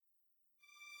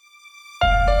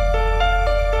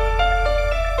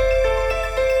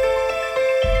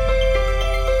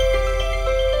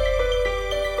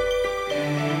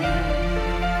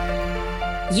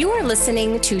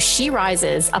listening to She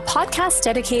Rises, a podcast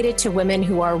dedicated to women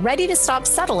who are ready to stop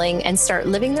settling and start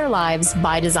living their lives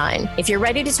by design. If you're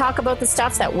ready to talk about the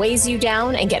stuff that weighs you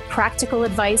down and get practical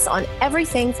advice on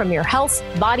everything from your health,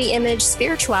 body image,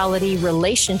 spirituality,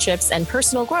 relationships, and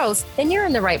personal growth, then you're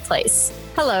in the right place.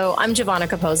 Hello, I'm Giovanna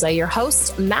Capozza, your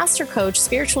host, master coach,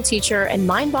 spiritual teacher, and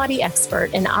mind-body expert,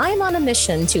 and I'm on a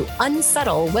mission to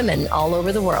unsettle women all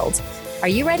over the world. Are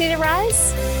you ready to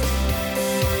rise?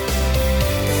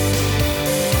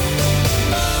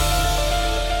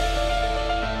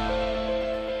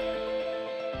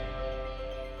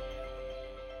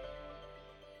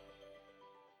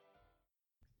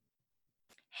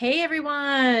 Hey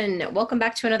everyone, welcome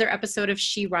back to another episode of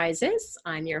She Rises.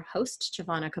 I'm your host,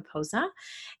 Giovanna Capozza,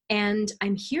 and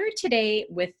I'm here today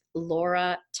with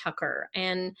Laura Tucker.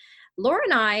 And Laura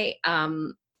and I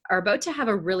are about to have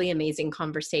a really amazing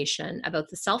conversation about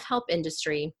the self-help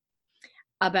industry,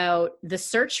 about the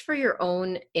search for your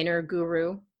own inner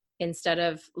guru instead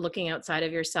of looking outside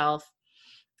of yourself,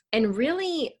 and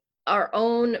really our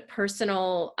own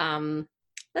personal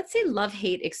let's say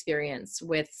love-hate experience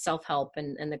with self-help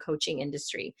and the coaching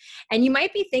industry. And you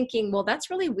might be thinking, well, that's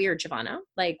really weird, Giovanna.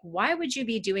 Like, why would you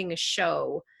be doing a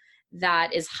show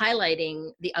that is highlighting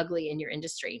the ugly in your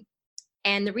industry?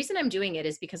 And the reason I'm doing it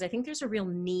is because I think there's a real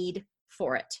need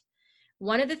for it.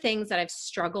 One of the things that I've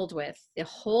struggled with the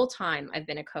whole time I've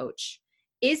been a coach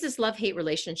is this love-hate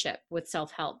relationship with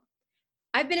self-help.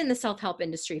 I've been in the self-help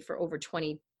industry for over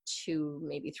 22,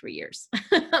 maybe 3 years.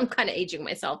 I'm kind of aging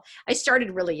myself. I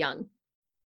started really young.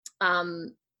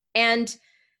 And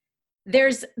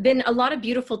there's been a lot of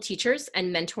beautiful teachers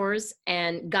and mentors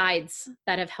and guides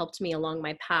that have helped me along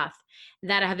my path,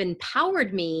 that have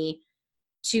empowered me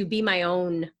to be my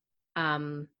own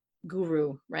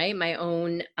guru, right? My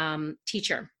own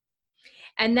teacher.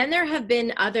 And then there have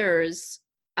been others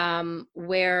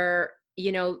where,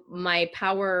 you know, my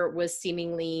power was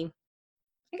seemingly,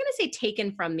 I'm going to say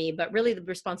taken from me, but really the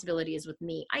responsibility is with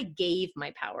me. I gave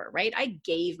my power, right? I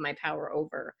gave my power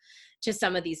over to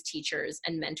some of these teachers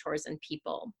and mentors and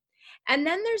people. And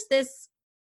then there's this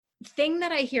thing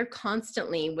that I hear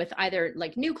constantly with either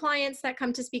like new clients that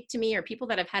come to speak to me or people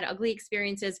that have had ugly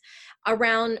experiences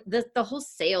around the whole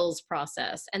sales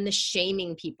process and the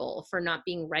shaming people for not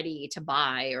being ready to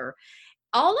buy, or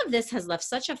all of this has left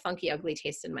such a funky, ugly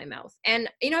taste in my mouth. And,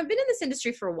 you know, I've been in this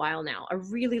industry for a while now, a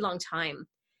really long time.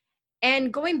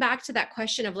 And going back to that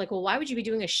question of like, well, why would you be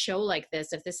doing a show like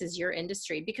this if this is your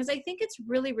industry? Because I think it's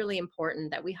really, really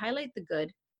important that we highlight the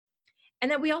good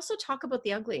and that we also talk about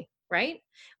the ugly, right?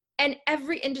 And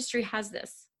every industry has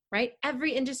this, right?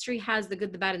 Every industry has the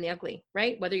good, the bad, and the ugly,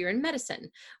 right? Whether you're in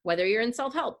medicine, whether you're in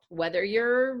self-help, whether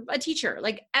you're a teacher,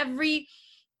 like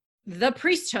the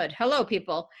priesthood, hello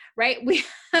people, right?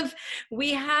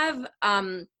 We have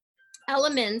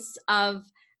elements of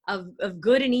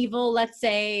good and evil, let's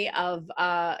say, of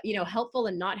helpful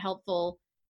and not helpful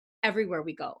everywhere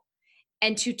we go.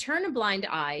 And to turn a blind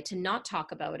eye, to not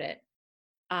talk about it,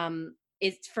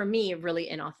 is for me really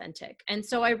inauthentic. And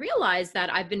so I realized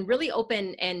that I've been really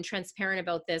open and transparent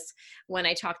about this when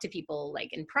I talk to people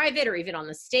like in private or even on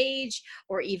the stage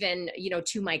or even, you know,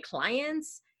 to my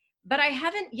clients. But I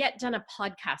haven't yet done a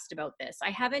podcast about this. I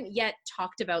haven't yet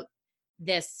talked about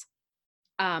this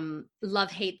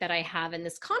love-hate that I have and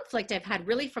this conflict I've had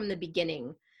really from the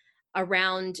beginning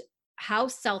around how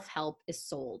self-help is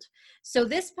sold. So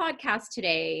this podcast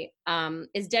today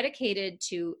is dedicated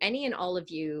to any and all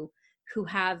of you who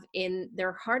have in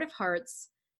their heart of hearts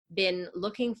been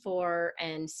looking for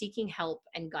and seeking help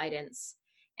and guidance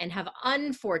and have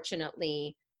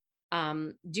unfortunately,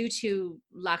 due to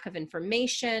lack of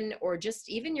information or just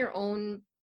even your own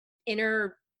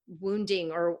inner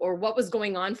wounding or what was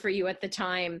going on for you at the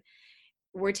time,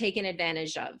 were taken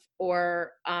advantage of,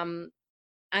 or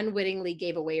unwittingly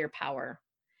gave away your power,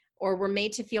 or were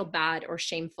made to feel bad or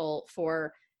shameful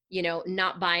for, you know,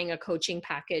 not buying a coaching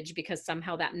package because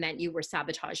somehow that meant you were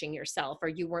sabotaging yourself or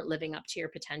you weren't living up to your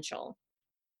potential.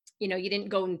 You know, you didn't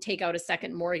go and take out a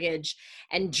second mortgage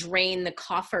and drain the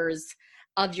coffers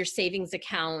of your savings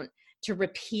account to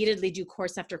repeatedly do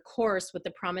course after course with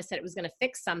the promise that it was going to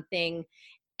fix something.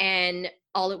 And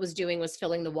all it was doing was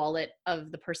filling the wallet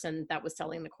of the person that was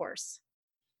selling the course.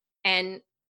 And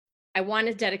I want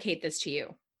to dedicate this to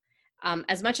you.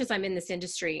 As much as I'm in this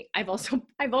industry, I've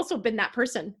also been that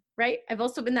person, right? I've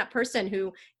also been that person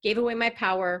who gave away my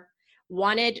power,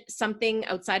 wanted something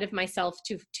outside of myself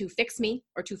to fix me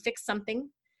or to fix something.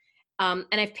 And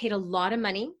I've paid a lot of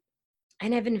money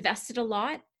and I've invested a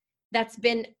lot. That's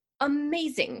been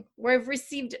amazing, where I've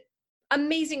received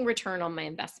amazing return on my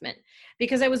investment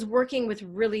because I was working with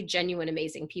really genuine,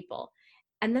 amazing people.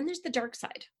 And then there's the dark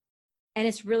side. And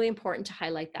it's really important to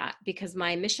highlight that, because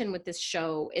my mission with this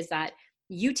show is that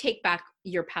you take back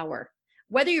your power,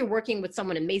 whether you're working with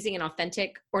someone amazing and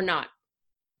authentic or not.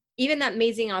 Even that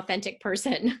amazing, authentic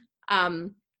person,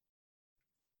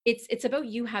 it's about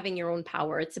you having your own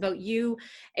power. It's about you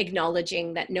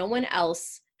acknowledging that no one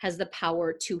else has the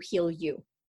power to heal you,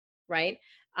 right?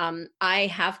 I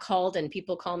have called, and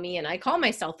people call me, and I call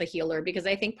myself a healer, because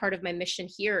I think part of my mission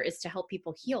here is to help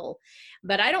people heal.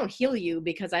 But I don't heal you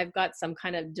because I've got some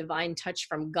kind of divine touch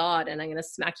from God and I'm going to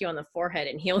smack you on the forehead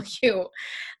and heal you.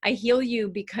 I heal you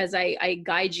because I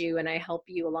guide you and I help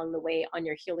you along the way on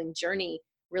your healing journey,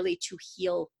 really to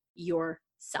heal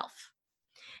yourself.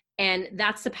 And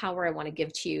that's the power I want to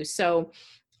give to you. So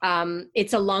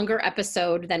it's a longer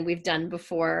episode than we've done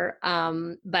before,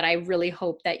 but I really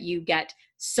hope that you get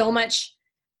so much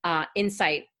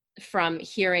insight from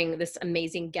hearing this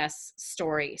amazing guest's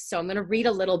story. So I'm going to read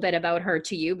a little bit about her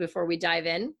to you before we dive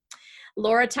in.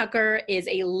 Laura Tucker is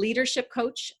a leadership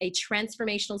coach, a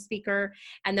transformational speaker,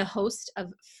 and the host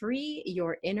of Free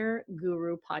Your Inner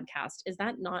Guru podcast. Is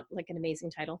that not like an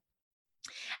amazing title?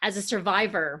 As a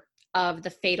survivor of the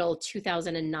fatal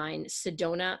 2009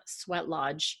 Sedona Sweat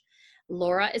Lodge,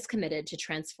 Laura is committed to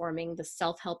transforming the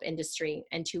self-help industry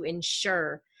and to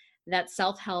ensure that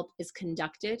self-help is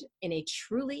conducted in a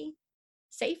truly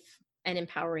safe and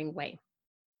empowering way.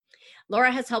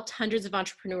 Laura has helped hundreds of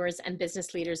entrepreneurs and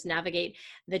business leaders navigate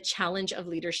the challenge of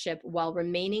leadership while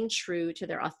remaining true to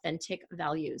their authentic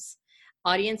values.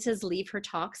 Audiences leave her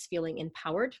talks feeling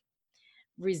empowered,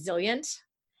 resilient,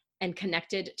 and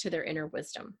connected to their inner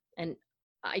wisdom. And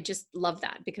I just love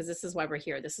that, because this is why we're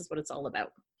here. This is what it's all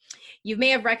about. You may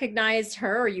have recognized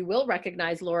her, or you will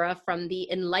recognize Laura from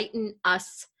the Enlighten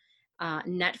Us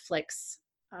Netflix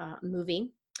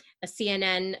movie, a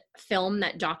CNN film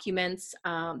that documents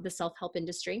the self-help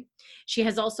industry. She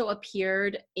has also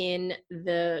appeared in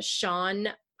the Sean,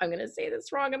 I'm going to say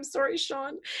this wrong, I'm sorry,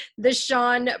 Sean, the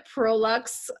Sean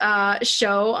Prolux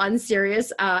show on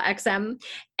Sirius XM,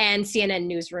 and CNN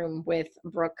Newsroom with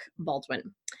Brooke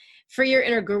Baldwin. Free Your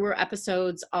Inner Guru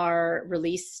episodes are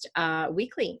released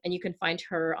weekly, and you can find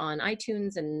her on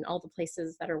iTunes and all the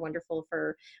places that are wonderful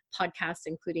for podcasts,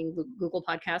 including Google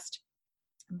Podcast.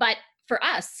 But for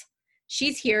us,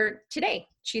 she's here today.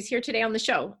 She's here today on the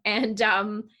show. And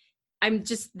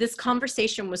this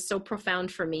conversation was so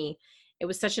profound for me. It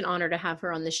was such an honor to have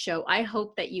her on the show. I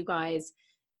hope that you guys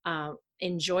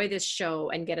enjoy this show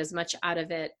and get as much out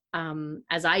of it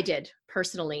as I did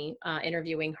personally,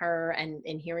 interviewing her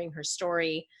and hearing her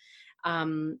story,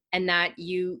 and that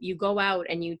you go out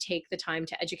and you take the time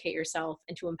to educate yourself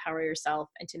and to empower yourself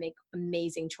and to make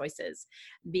amazing choices,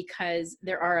 because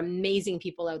there are amazing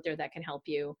people out there that can help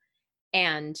you.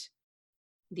 And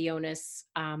the onus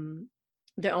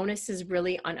is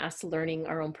really on us learning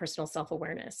our own personal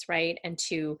self-awareness, right? And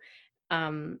to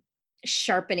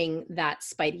sharpening that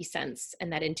spidey sense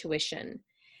and that intuition.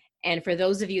 And for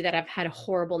those of you that have had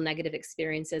horrible negative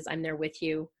experiences, I'm there with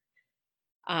you.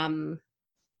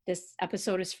 This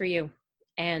episode is for you.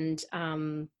 And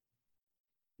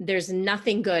there's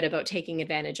nothing good about taking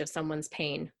advantage of someone's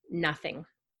pain, nothing.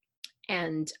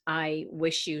 And I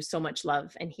wish you so much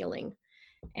love and healing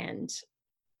and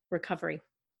recovery.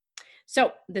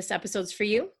 So this episode's for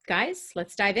you guys.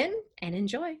 Let's dive in and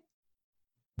enjoy.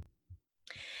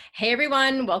 Hey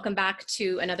everyone, welcome back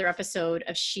to another episode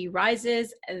of She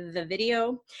Rises, the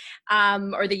video,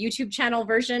 or the YouTube channel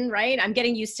version, right? I'm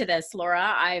getting used to this,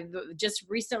 Laura. I've just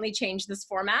recently changed this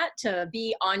format to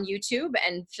be on YouTube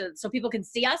and so people can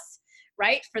see us,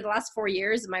 right? For the last 4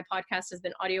 years, my podcast has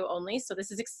been audio only. So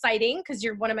this is exciting because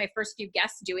you're one of my first few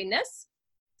guests doing this.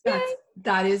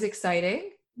 That is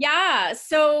exciting. Yeah.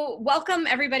 So welcome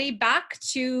everybody back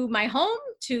to my home,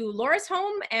 to Laura's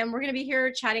home. And we're going to be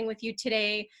here chatting with you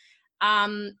today.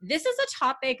 This is a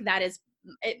topic that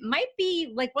it might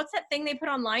be like, what's that thing they put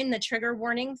online? The trigger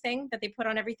warning thing that they put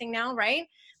on everything now, right?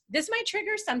 This might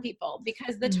trigger some people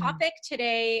because the topic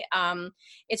today,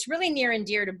 it's really near and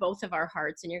dear to both of our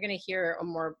hearts. And you're going to hear a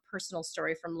more personal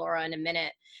story from Laura in a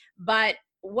minute. But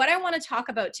what I want to talk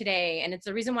about today, and it's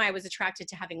the reason why I was attracted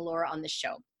to having Laura on the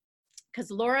show, because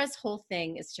Laura's whole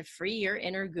thing is to free your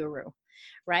inner guru,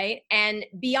 right? And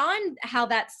beyond how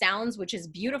that sounds, which is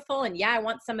beautiful, and yeah, I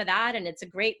want some of that, and it's a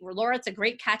great, Laura, it's a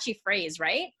great catchy phrase,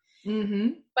 right? Mm-hmm.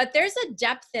 But there's a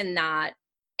depth in that,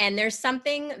 and there's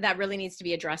something that really needs to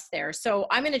be addressed there. So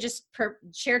I'm going to just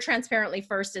share transparently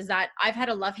first is that I've had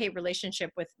a love-hate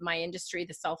relationship with my industry,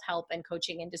 the self-help and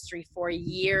coaching industry, for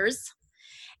years.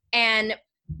 And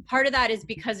part of that is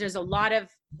because there's a lot of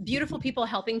beautiful people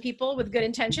helping people with good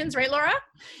intentions, right, Laura?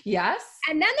 Yes.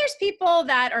 And then there's people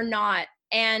that are not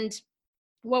And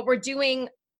what we're doing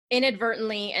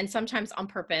inadvertently and sometimes on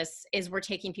purpose is we're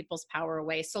taking people's power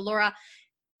away. So Laura,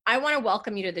 I want to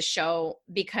welcome you to the show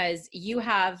because you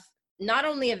have not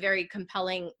only a very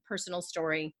compelling personal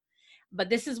story, but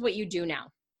this is what you do now.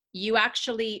 You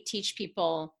actually teach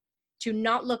people to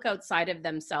not look outside of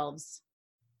themselves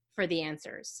for the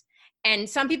answers. And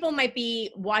some people might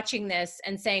be watching this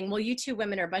and saying, well, you two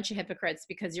women are a bunch of hypocrites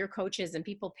because you're coaches and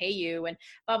people pay you and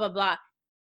blah, blah, blah.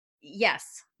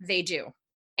 Yes, they do.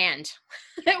 And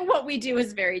what we do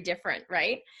is very different,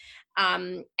 right?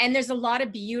 And there's a lot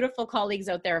of beautiful colleagues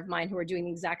out there of mine who are doing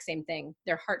the exact same thing.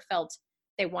 They're heartfelt,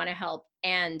 they want to help.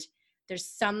 And there's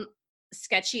some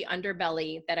sketchy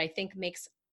underbelly that I think makes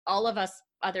all of us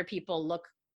other people look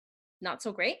not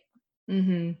so great.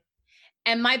 Mm-hmm.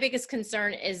 And my biggest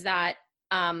concern is that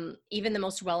even the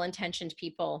most well-intentioned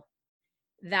people,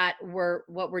 that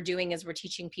what we're doing is we're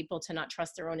teaching people to not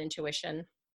trust their own intuition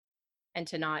and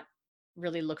to not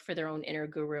really look for their own inner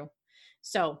guru.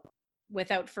 So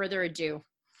without further ado,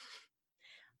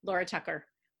 Laura Tucker,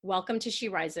 welcome to She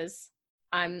Rises.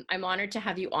 I'm honored to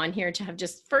have you on here, to have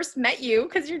just first met you,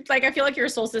 because you're like, I feel like you're a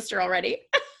soul sister already.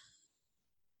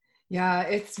 Yeah,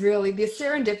 it's really, the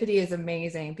serendipity is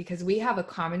amazing because we have a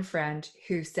common friend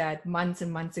who said months and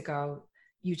months ago,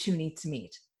 you two need to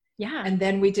meet. Yeah. And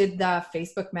then we did the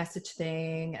Facebook message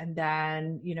thing. And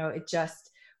then, it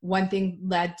just, one thing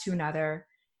led to another.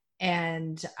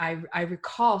 And I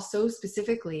recall so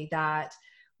specifically that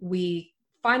we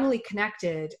finally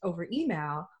connected over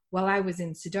email while I was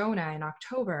in Sedona in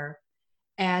October.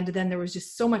 And then there was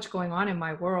just so much going on in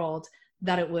my world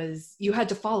that you had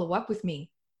to follow up with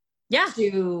me. Yeah.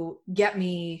 To get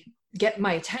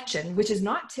my attention, which is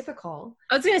not typical.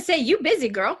 I was going to say, you busy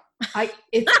girl.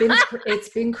 It's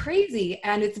been crazy.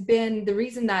 And it's been the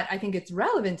reason that I think it's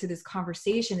relevant to this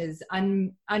conversation is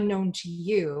unknown to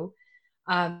you.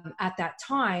 At that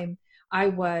time, I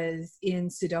was in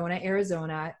Sedona,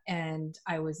 Arizona, and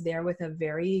I was there with a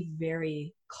very,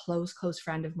 very close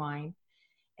friend of mine.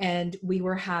 And we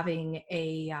were having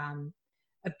a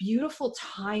beautiful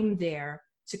time there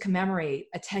to commemorate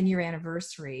a 10-year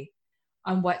anniversary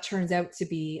on what turns out to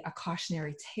be a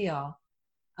cautionary tale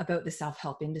about the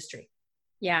self-help industry.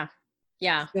 Yeah.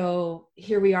 Yeah. So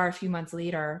here we are a few months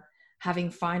later, having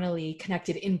finally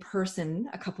connected in person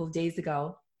a couple of days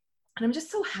ago. And I'm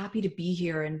just so happy to be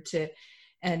here and to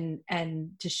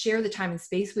share the time and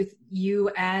space with you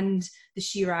and the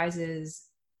She Rises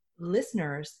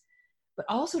listeners, but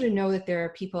also to know that there are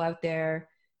people out there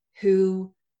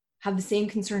who have the same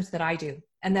concerns that I do,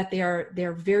 and that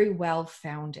they're very well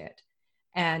founded,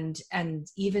 and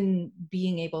even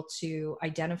being able to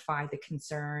identify the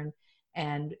concern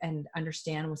and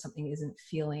understand when something isn't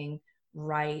feeling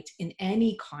right in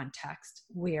any context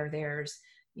where there's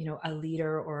a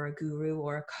leader or a guru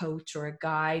or a coach or a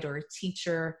guide or a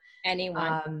teacher,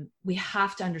 anyone. We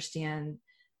have to understand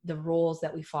the roles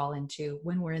that we fall into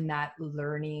when we're in that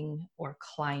learning or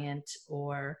client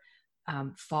or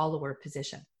follower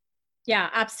position.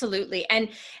 Yeah, absolutely. And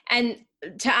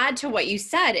to add to what you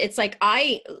said, it's like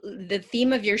the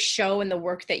theme of your show and the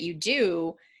work that you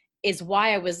do is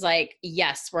why I was like,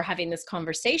 yes, we're having this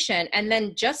conversation. And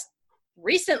then just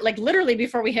recent, like literally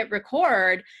before we hit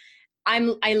record,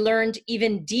 I learned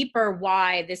even deeper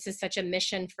why this is such a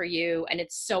mission for you and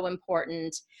it's so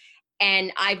important.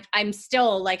 And I'm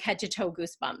still like head to toe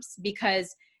goosebumps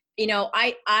because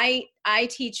I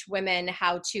teach women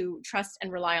how to trust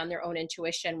and rely on their own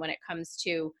intuition when it comes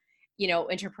to,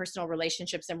 interpersonal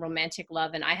relationships and romantic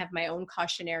love. And I have my own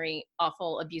cautionary,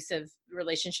 awful, abusive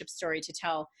relationship story to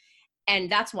tell.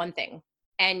 And that's one thing.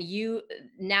 And you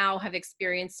now have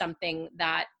experienced something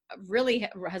that really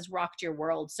has rocked your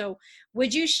world. So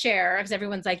would you share, because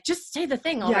everyone's like, just say the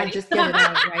thing already. Yeah, just get it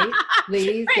out, right?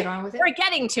 Ladies, right. Get on with it. We're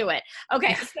getting to it.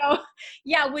 Okay. So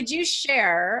yeah, would you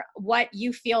share what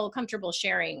you feel comfortable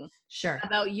sharing Sure.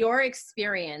 about your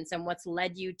experience and what's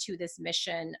led you to this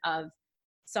mission of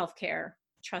self-care,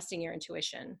 trusting your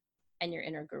intuition and your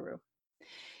inner guru?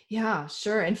 Yeah,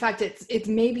 sure. In fact, it's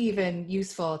maybe even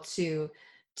useful to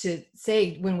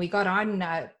say when we got on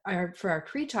for our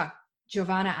pre-talk,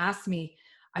 Giovanna asked me,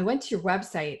 I went to your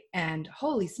website and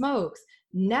holy smokes,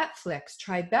 Netflix,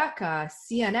 Tribeca,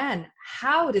 CNN,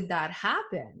 how did that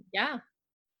happen? Yeah.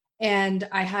 And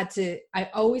I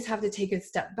always have to take a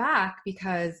step back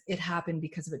because it happened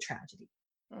because of a tragedy.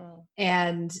 Oh.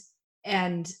 And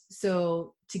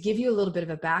so to give you a little bit of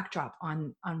a backdrop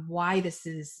on why this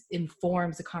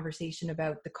informs a conversation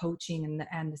about the coaching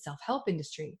and the self-help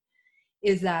industry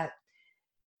is that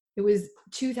it was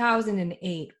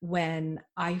 2008 when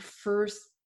I first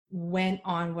went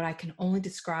on what I can only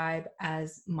describe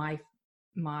as my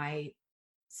my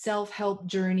self-help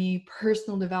journey,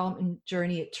 personal development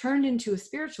journey. It turned into a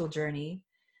spiritual journey,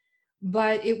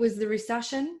 but it was the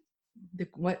recession,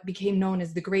 what became known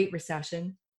as the Great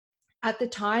Recession. At the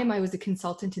time, I was a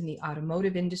consultant in the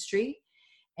automotive industry,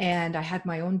 and I had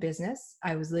my own business.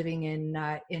 I was living in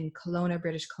Kelowna,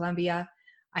 British Columbia.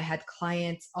 I had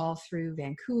clients all through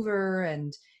Vancouver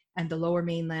and the lower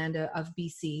mainland of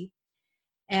BC.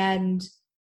 And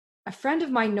a friend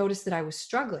of mine noticed that I was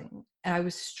struggling, and I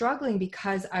was struggling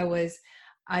because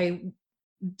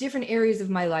different areas of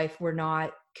my life were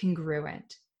not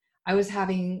congruent. I was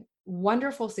having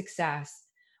wonderful success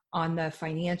on the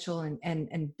financial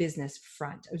and business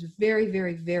front. I was very,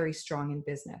 very, very strong in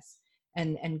business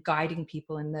and guiding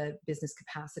people in the business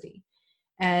capacity.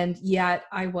 And yet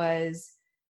I was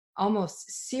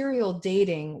almost serial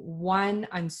dating one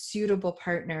unsuitable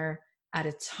partner at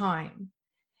a time.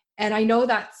 And I know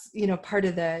that's, part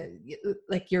of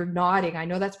like you're nodding. I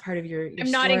know that's part of your I'm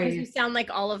nodding because story. you sound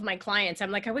like all of my clients.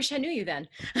 I'm like, I wish I knew you then.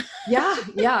 Yeah,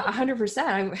 100%.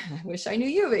 I wish I knew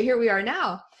you, but here we are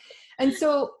now. And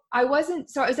so I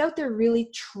was out there really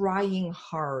trying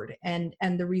hard, and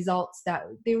the results that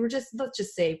they were just, let's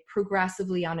just say,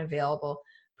 progressively unavailable,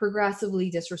 progressively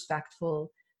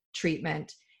disrespectful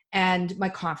treatment. And my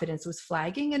confidence was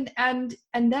flagging. And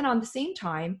then on the same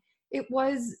time, it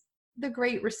was the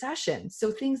Great Recession.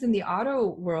 So things in the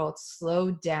auto world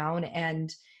slowed down,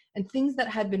 and things that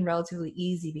had been relatively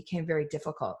easy became very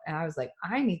difficult. And I was like,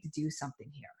 I need to do something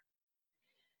here.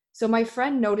 So my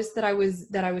friend noticed that I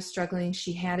was struggling.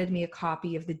 She handed me a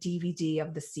copy of the DVD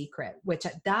of The Secret, which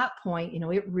at that point,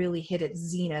 it really hit its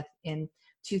zenith in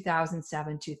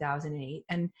 2007, 2008.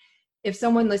 And if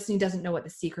someone listening doesn't know what The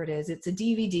Secret is, it's a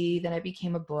DVD, then it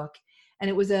became a book. And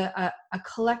it was a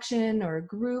collection or a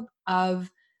group of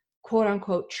quote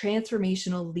unquote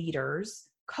transformational leaders,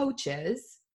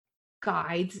 coaches,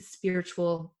 guides,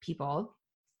 spiritual people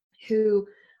who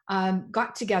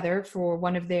got together for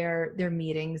one of their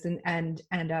meetings, and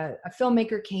a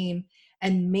filmmaker came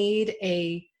and made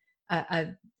a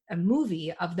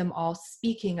movie of them all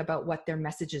speaking about what their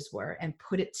messages were and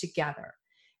put it together.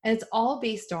 And it's all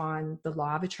based on the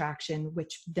law of attraction,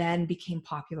 which then became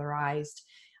popularized.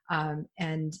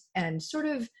 And sort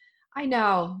of, I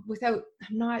now, I'm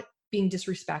not being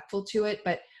disrespectful to it,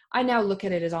 but I now look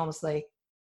at it as almost like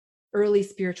early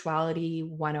spirituality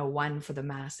 101 for the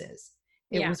masses.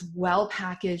 It was well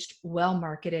packaged, well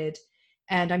marketed.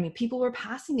 And I mean, people were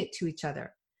passing it to each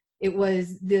other. It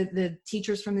was the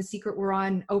teachers from The Secret were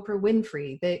on Oprah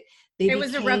Winfrey. It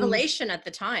was a revelation at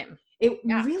the time. It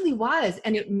really was.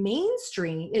 And it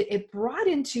mainstream, it brought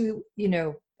into,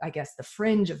 I guess the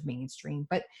fringe of mainstream,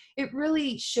 but it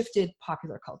really shifted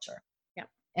popular culture. Yeah.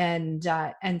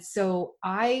 And so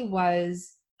I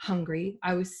was hungry.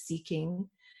 I was seeking.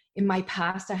 In my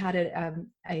past, I had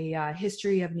a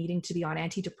history of needing to be on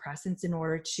antidepressants in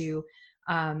order to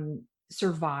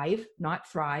survive,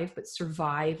 not thrive, but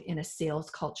survive in a sales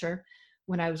culture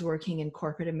when I was working in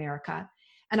corporate America.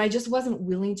 And I just wasn't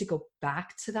willing to go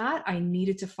back to that. I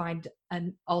needed to find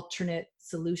an alternate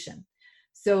solution.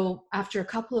 So after a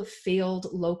couple of failed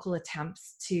local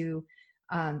attempts to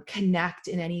connect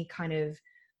in any kind of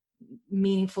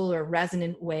meaningful or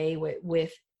resonant way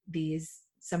with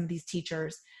some of these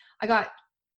teachers, I got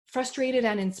frustrated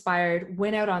and inspired,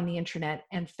 went out on the internet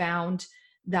and found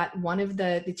that one of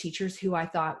the teachers who I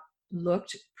thought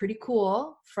looked pretty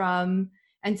cool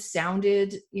and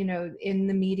sounded, in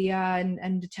the media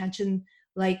and attention,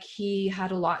 like he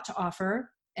had a lot to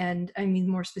offer. And I mean,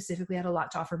 more specifically, had a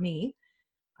lot to offer me.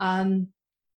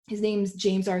 His name's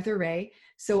James Arthur Ray.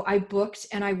 So I booked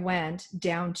and I went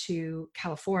down to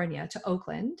California, to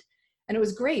Oakland. And it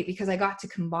was great because I got to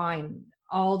combine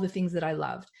all the things that I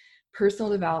loved: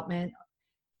 personal development,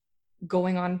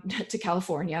 going on to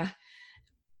California,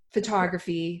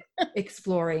 photography,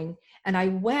 exploring. And I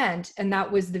went, and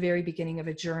that was the very beginning of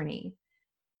a journey.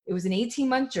 It was an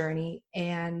 18-month journey,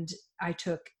 and I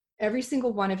took every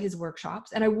single one of his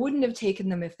workshops, and I wouldn't have taken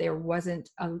them if there wasn't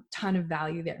a ton of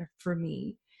value there for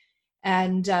me.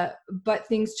 And but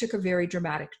things took a very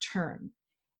dramatic turn.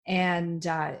 And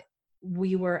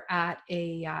we were at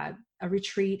a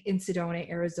retreat in Sedona,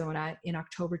 Arizona in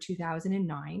October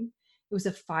 2009. It was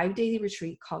a 5-day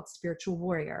retreat called Spiritual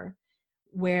Warrior,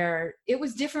 where it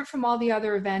was different from all the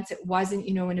other events. It wasn't,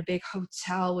 in a big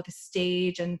hotel with a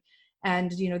stage and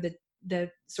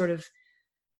the sort of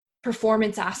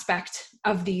performance aspect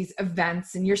of these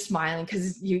events. And you're smiling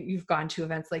because you've gone to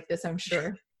events like this, I'm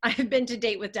sure. I've been to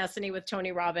Date with Destiny with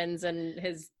Tony Robbins and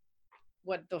the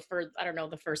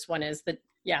first one is that.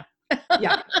 Yeah.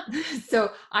 Yeah.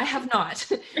 So I have not.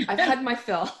 I've had my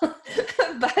fill.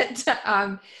 But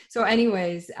so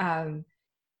anyways, the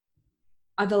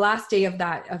last day of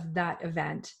that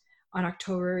event on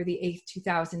October the 8th,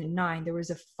 2009, there was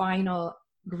a final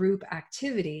group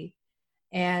activity,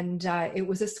 and it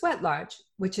was a sweat lodge,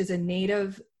 which is a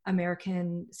Native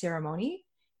American ceremony.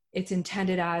 It's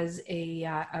intended as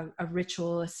a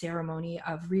ritual, a ceremony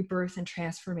of rebirth and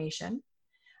transformation.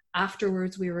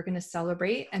 Afterwards, we were going to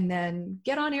celebrate and then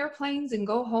get on airplanes and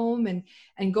go home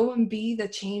and go and be the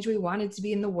change we wanted to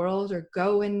be in the world, or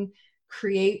go and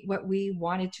create what we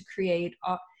wanted to create.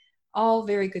 All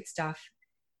very good stuff.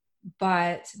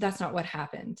 But that's not what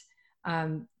happened.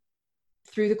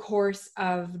 Through the course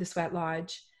of the sweat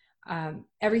lodge,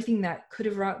 everything that could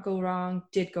have go wrong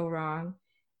did go wrong.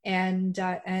 And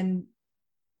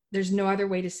there's no other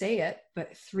way to say it,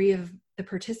 but three of the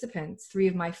participants, three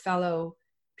of my fellow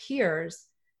peers,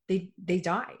 they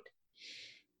died.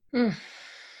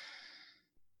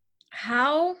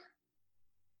 How,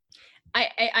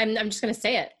 I'm just going to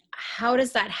say it. How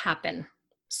does that happen?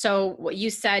 So what you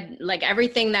said, like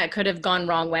everything that could have gone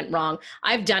wrong went wrong.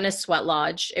 I've done a sweat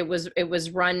lodge. It was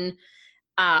run,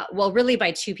 well, really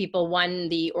by two people. One,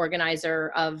 the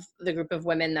organizer of the group of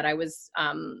women that I was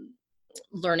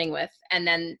learning with, and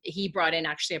then he brought in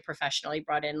actually a professional. He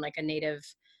brought in like a Native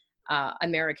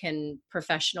American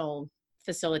professional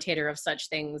facilitator of such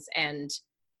things, and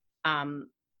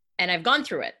I've gone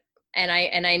through it, and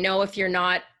I know if you're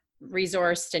not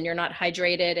resourced and you're not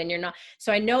hydrated and you're not,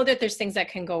 so I know that there's things that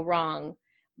can go wrong,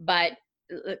 but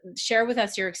share with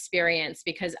us your experience,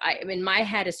 because in my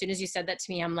head, as soon as you said that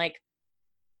to me, I'm like,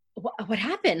 what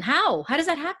happened? How does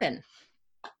that happen?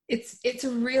 It's a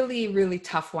really, really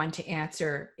tough one to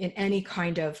answer in any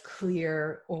kind of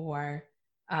clear or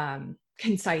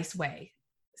concise way.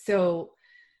 So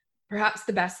perhaps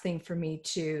the best thing for me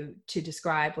to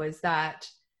describe was that,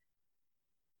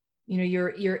 you know,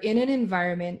 you're in an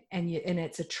environment and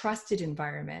it's a trusted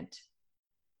environment.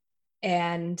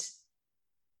 And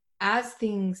as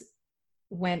things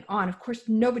went on, of course,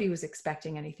 nobody was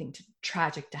expecting anything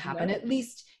tragic to happen. No. At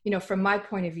least, you know, from my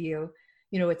point of view,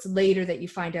 you know, it's later that you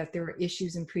find out there were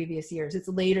issues in previous years. It's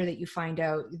later that you find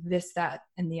out this, that,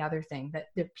 and the other thing, that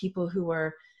the people who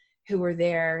were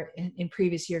there in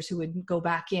previous years who would go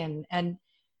back in, and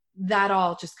that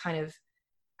all just kind of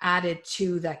added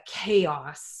to the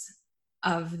chaos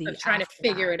of the trying to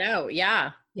figure it out.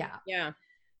 Yeah.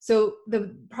 So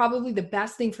probably the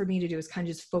best thing for me to do is kind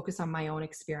of just focus on my own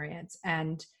experience.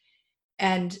 And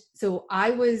so I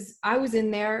was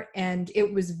in there, and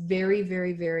it was very,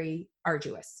 very, very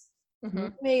arduous,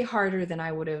 way harder than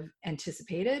I would have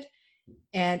anticipated.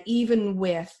 And even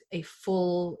with a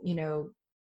full, you know,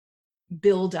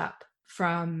 build up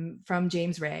from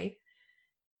James Ray,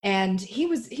 and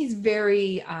he's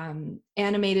very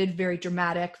animated, very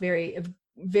dramatic, very,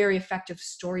 very effective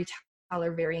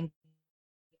storyteller, very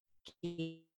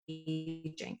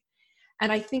engaging.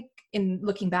 And I think in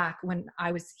looking back, when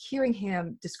I was hearing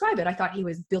him describe it, I thought he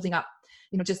was building up,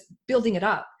 you know, just building it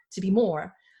up to be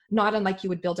more, not unlike you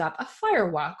would build up a fire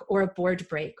walk or a board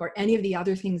break or any of the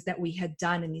other things that we had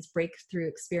done in these breakthrough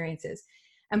experiences.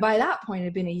 And by that point, it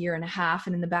had been a year and a half.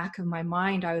 And in the back of my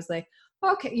mind, I was like,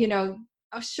 okay, you know,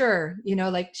 oh, sure, you know,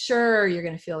 like, sure, you're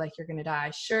going to feel like you're going to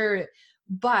die. Sure.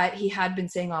 But he had been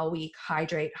saying all week,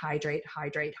 hydrate, hydrate,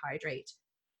 hydrate, hydrate.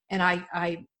 And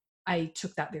I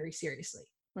took that very seriously.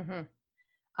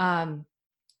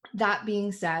 That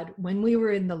being said, when we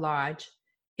were in the lodge,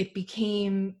 it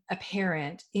became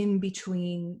apparent in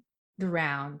between the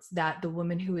rounds that the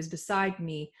woman who was beside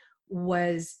me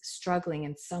was struggling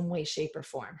in some way, shape, or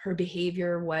form. Her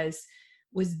behavior was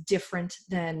different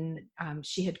than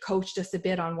she had coached us a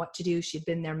bit on what to do. She'd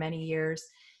been there many years,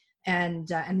 and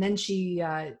then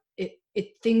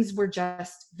things were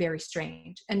just very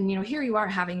strange. And you know, here you are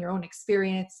having your own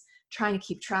experience, trying to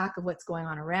keep track of what's going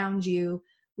on around you,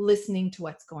 listening to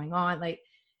what's going on,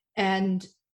 and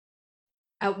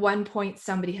at one point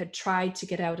somebody had tried to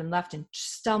get out and left and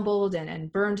stumbled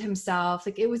and burned himself.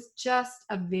 Like, it was just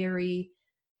a very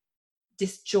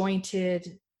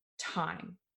disjointed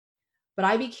time. But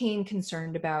I became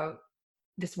concerned about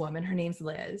this woman. Her name's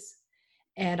Liz.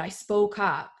 And I spoke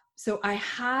up. So I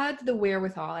had the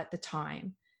wherewithal at the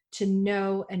time to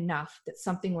know enough that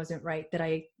something wasn't right, that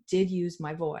I did use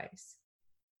my voice.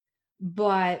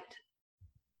 But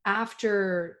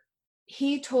after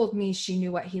he told me she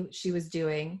knew what she was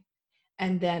doing,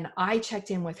 and then I checked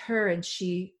in with her and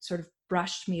she sort of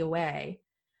brushed me away,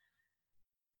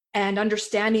 and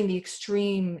understanding the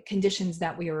extreme conditions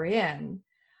that we were in,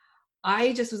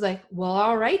 I just was like, well,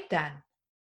 all right then.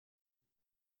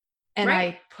 And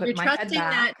Right. I put You're my head trusting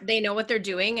that back, they know what they're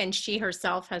doing and she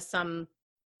herself has some,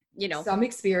 you know. some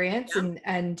experience, Yeah.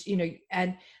 and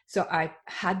and so I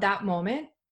had that moment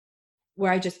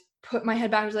where I just put my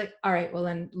head back. I was like, all right, well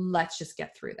then let's just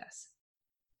get through this.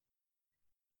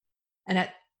 And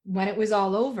when it was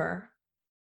all over,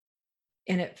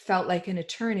 and it felt like an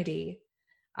eternity,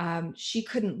 she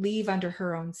couldn't leave under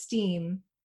her own steam.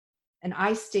 And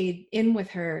I stayed in with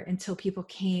her until people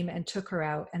came and took her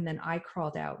out. And then I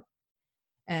crawled out.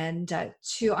 And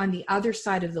on the other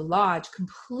side of the lodge,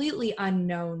 completely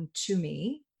unknown to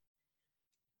me,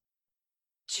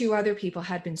 two other people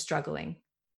had been struggling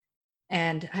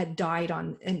and had died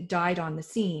on the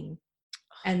scene.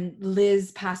 And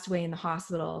Liz passed away in the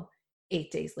hospital 8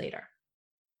 days later.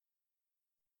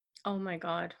 Oh my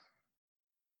God.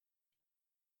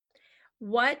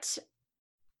 What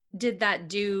did that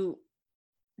do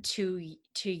you,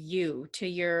 to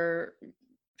your,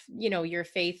 your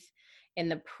faith in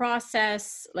the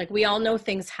process? Like, we all know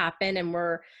things happen, and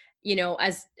we're,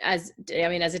 as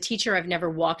a teacher, I've never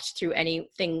walked through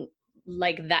anything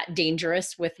like that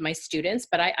dangerous with my students,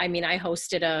 but I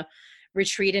hosted a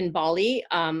retreat in Bali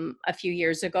a few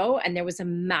years ago, and there was a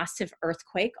massive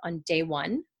earthquake on day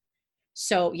one.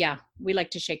 So yeah, we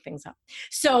like to shake things up.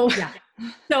 So Yeah.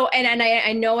 so and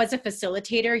I know as a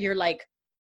facilitator, you're like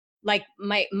my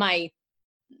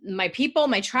people,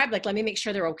 my tribe, like, let me make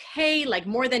sure they're okay, like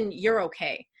more than you're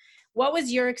okay. What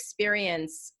was your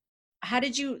experience? How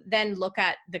did you then look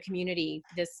at the community,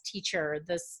 this teacher,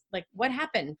 this, like, what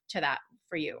happened to that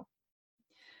for you?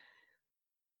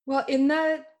 Well, in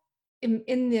the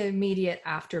immediate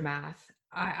aftermath,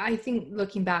 I think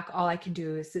looking back, all I can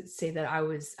do is say that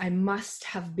I must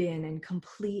have been in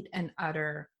complete and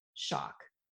utter shock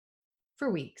for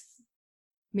weeks,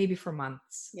 maybe for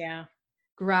months, Yeah.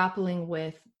 grappling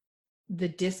with the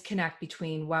disconnect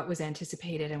between what was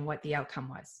anticipated and what the outcome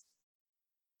was.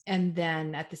 And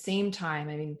then at the same time,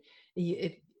 I mean,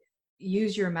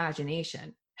 use your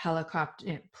imagination: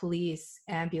 helicopter, police,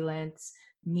 ambulance,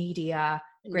 media,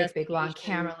 great big long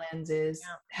Investigation. camera lenses,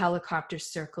 Yeah. helicopters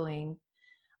circling.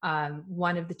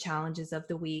 One of the challenges of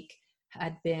the week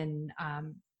had been,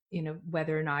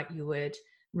 whether or not you would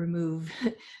remove,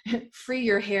 free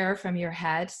your hair from your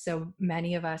head. So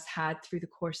many of us had, through the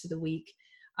course of the week,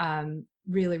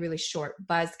 really, really short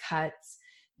buzz cuts.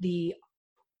 The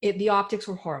optics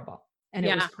were horrible, and it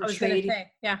was Yeah, I was gonna portrayed.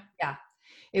 say, yeah. Yeah,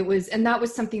 it was. And that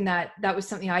was something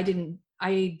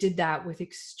I did that with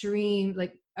extreme,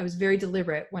 like, I was very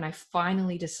deliberate when I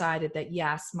finally decided that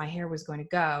yes, my hair was going to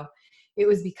go. It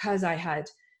was because I had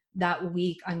that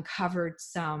week uncovered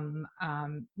some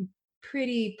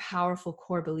pretty powerful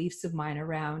core beliefs of mine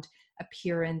around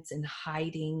appearance and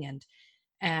hiding, and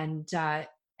and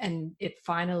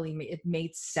it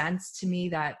made sense to me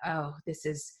that, oh, this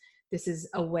is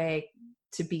a way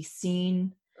to be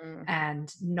seen Mm.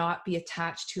 and not be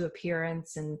attached to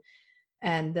appearance, and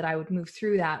that I would move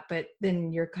through that. But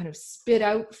then you're kind of spit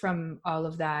out from all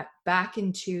of that back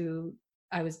into,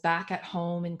 I was back at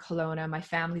home in Kelowna. My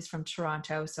family's from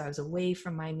Toronto, so I was away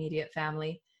from my immediate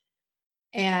family.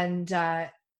 And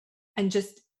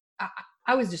just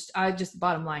I just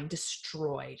bottom line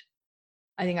destroyed.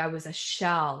 I think I was a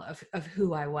shell of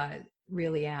who I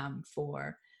really am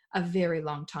for a very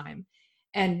long time.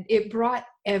 And it brought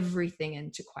everything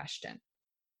into question.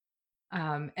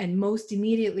 And most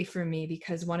immediately for me,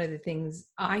 because one of the things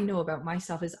I know about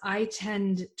myself is I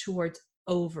tend towards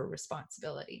over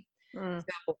responsibility. Mm.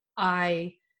 So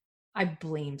I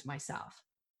blamed myself.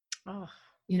 Oh.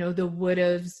 The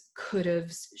would-haves,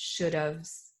 could-haves,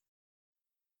 should-haves,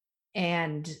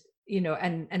 and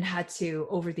and had to,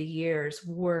 over the years,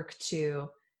 work to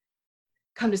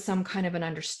come to some kind of an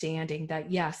understanding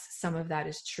that yes, some of that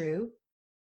is true,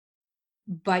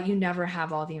 but you never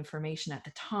have all the information at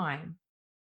the time.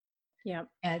 Yeah.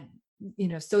 And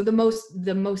so the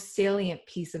most salient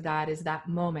piece of that is that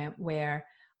moment where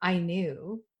I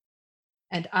knew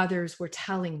and others were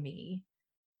telling me,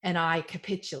 and I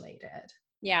capitulated.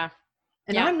 Yeah.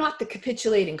 And Yeah. I'm not the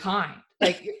capitulating kind.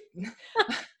 Like,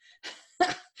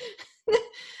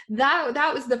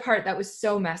 that was the part that was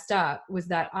so messed up, was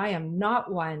that I am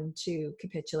not one to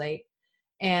capitulate.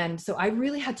 And so I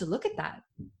really had to look at that.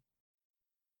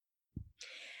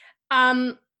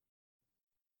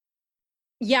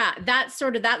 Yeah,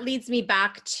 that leads me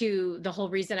back to the whole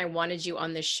reason I wanted you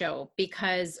on this show,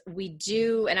 because we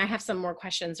do, and I have some more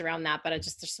questions around that, but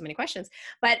there's so many questions.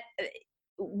 But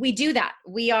we do that.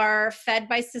 We are fed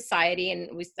by society, and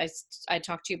I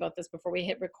talked to you about this before we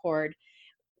hit record,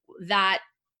 that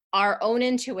our own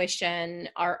intuition,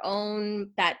 our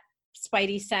own, that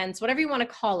spidey sense, whatever you want to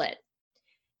call it,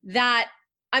 that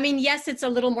I mean, yes, it's a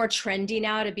little more trendy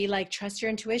now to be like, trust your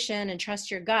intuition and trust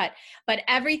your gut. But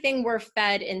everything we're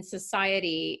fed in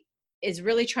society is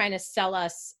really trying to sell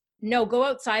us, no, go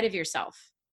outside of yourself,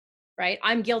 right?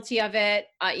 I'm guilty of it,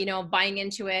 buying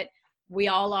into it. We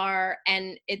all are.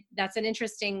 And that's an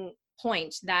interesting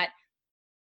point that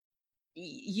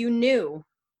you knew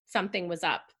something was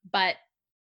up, but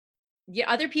yeah,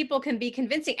 other people can be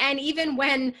convincing. And even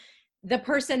when the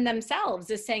person themselves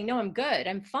is saying, no, I'm good,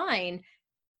 I'm fine,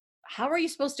 how are you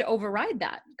supposed to override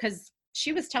that? Because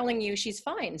she was telling you she's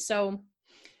fine. So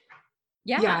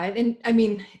Yeah. yeah. And I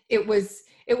mean, it was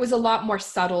a lot more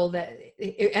subtle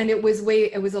and it was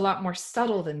a lot more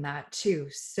subtle than that too.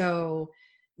 So,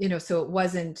 so it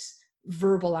wasn't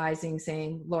verbalizing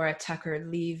saying, Laura Tucker,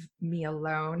 leave me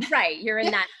alone. Right. You're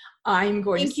in that I'm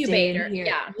going to stay in incubator. here.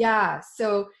 Yeah. Yeah.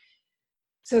 So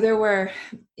there were,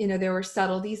 there were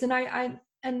subtleties, and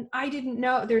I didn't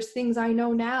know. There's things I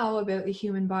know now about the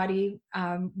human body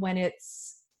when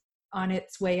it's on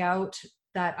its way out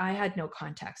that I had no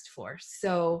context for.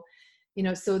 So,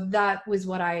 so that was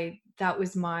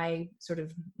my sort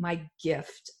of my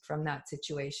gift from that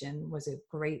situation, was a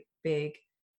great big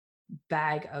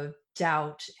bag of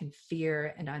doubt and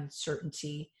fear and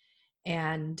uncertainty.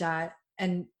 And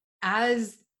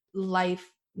as life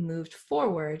moved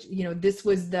forward,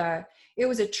 it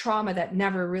was a trauma that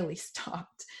never really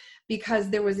stopped, because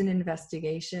there was an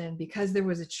investigation, because there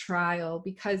was a trial,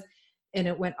 and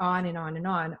it went on and on and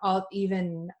on, all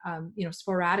even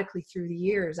sporadically through the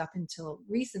years up until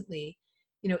recently.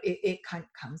 It kind of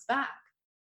comes back.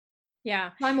 Yeah.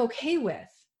 I'm okay with.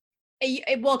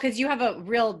 Well, because you have a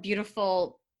real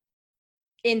beautiful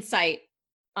insight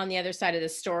on the other side of the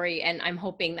story, and I'm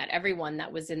hoping that everyone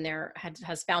that was in there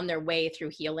has found their way through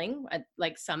healing,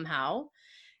 like somehow.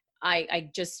 I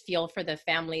just feel for the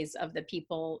families of the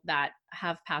people that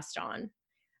have passed on,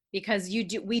 because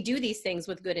we do these things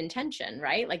with good intention,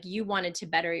 right? Like, you wanted to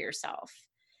better yourself.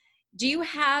 Do you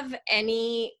have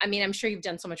any, I mean, I'm sure you've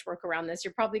done so much work around this,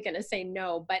 you're probably going to say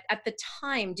no, but at the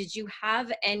time, did you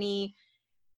have any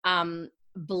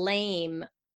blame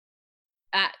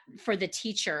for the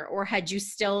teacher, or had you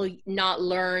still not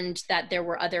learned that there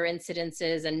were other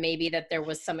incidences and maybe that there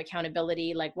was some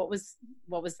accountability? Like, what was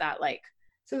that like?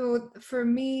 So for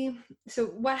me, so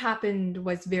what happened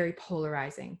was very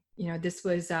polarizing. This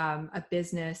was a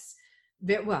business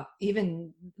that, well,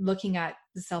 even looking at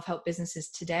the self-help businesses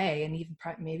today, and even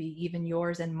maybe even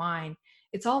yours and mine,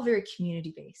 it's all very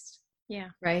community based. Yeah.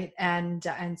 Right. And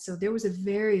so there was a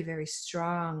very, very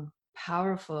strong,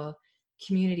 powerful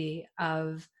community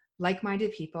of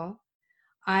like-minded people.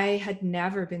 I had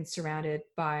never been surrounded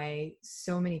by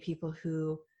so many people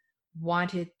who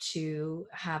wanted to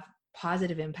have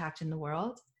positive impact in the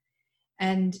world.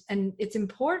 And it's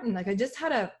important. Like, I just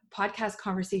had a podcast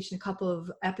conversation a couple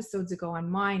of episodes ago on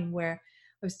mine, where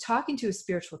I was talking to a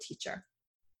spiritual teacher,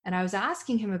 and I was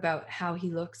asking him about how he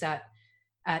looks at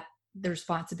the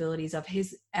responsibilities of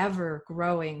his ever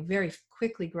growing, very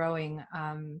quickly growing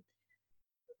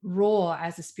role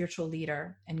as a spiritual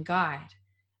leader and guide.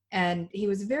 And he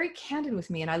was very candid with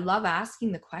me. And I love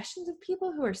asking the questions of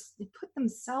people who put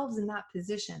themselves in that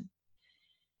position.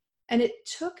 And it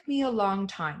took me a long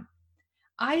time.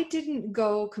 I didn't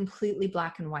go completely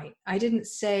black and white. I didn't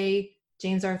say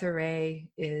James Arthur Ray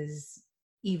is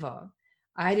evil.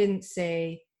 I didn't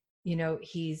say,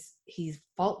 he's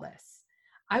faultless.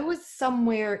 I was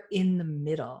somewhere in the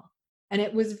middle. And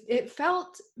it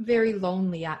felt very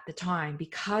lonely at the time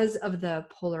because of the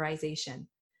polarization.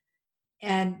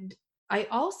 And I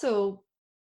also,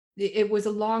 it was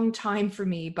a long time for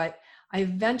me, but I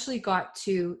eventually got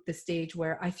to the stage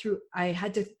where I threw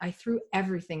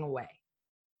everything away,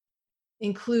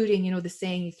 including, the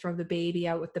saying, you throw the baby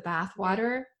out with the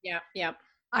bathwater. Yeah. Yeah.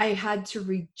 I had to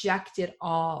reject it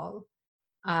all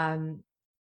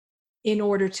in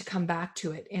order to come back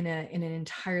to it in an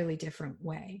entirely different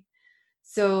way.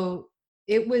 So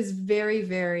it was very,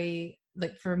 very,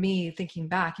 like, for me, thinking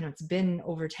back, it's been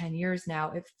over 10 years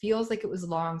now. It feels like it was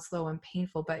long, slow, and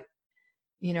painful, but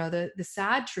the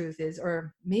sad truth is,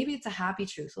 or maybe it's a happy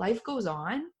truth, life goes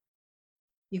on.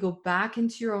 You go back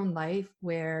into your own life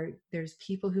where there's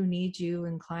people who need you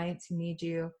and clients who need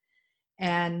you.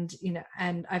 And,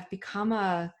 and I've become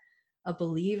a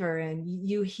believer in,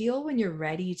 you heal when you're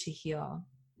ready to heal,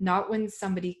 not when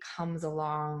somebody comes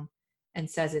along and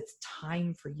says it's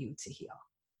time for you to heal.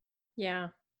 Yeah.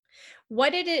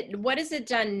 What has it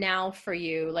done now for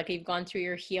you? Like, you've gone through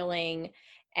your healing,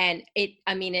 and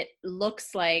it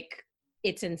looks like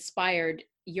it's inspired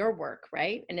your work,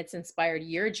 right? And it's inspired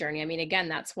your journey. I mean, again,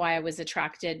 that's why I was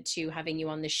attracted to having you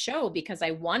on the show, because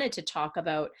I wanted to talk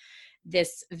about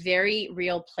this very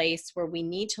real place where we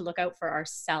need to look out for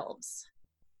ourselves.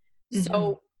 Mm-hmm.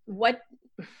 So what,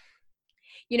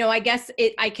 I guess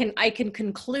I can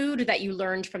conclude that you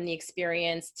learned from the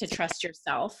experience to trust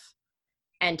yourself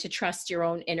and to trust your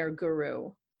own inner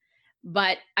guru.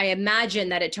 But I imagine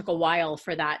that it took a while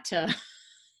for that to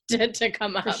to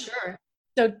come up. For sure.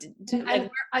 So And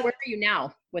where are you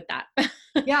now with that?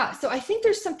 Yeah. So I think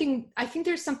there's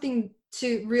something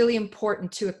to really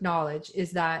important to acknowledge,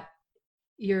 is that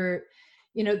your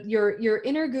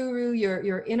inner guru,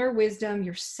 your inner wisdom,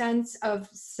 your sense of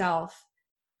self,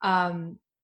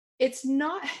 it's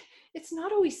not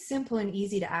always simple and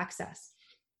easy to access.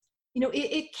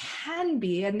 It can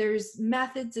be, and there's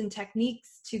methods and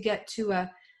techniques to get to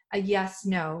a yes,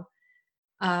 no.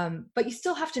 But you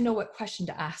still have to know what question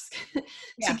to ask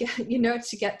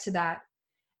to get to that.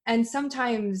 And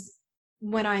sometimes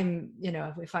when I'm,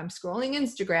 if I'm scrolling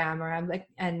Instagram, or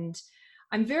and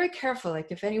I'm very careful,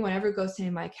 like if anyone ever goes to any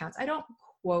of my accounts, I don't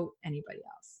quote anybody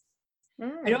else.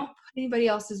 I don't put anybody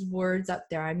else's words up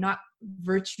there. I'm not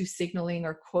virtue signaling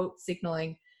or quote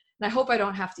signaling. And I hope I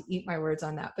don't have to eat my words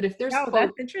on that. But if there's quotes,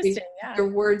 that's interesting. Yeah. they're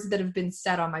words that have been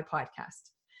said on my podcast.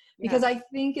 Because I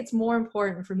think it's more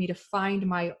important for me to find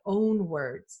my own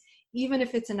words, even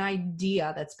if it's an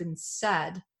idea that's been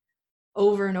said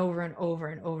over and over and over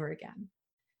and over again.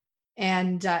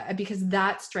 And because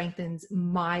that strengthens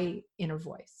my inner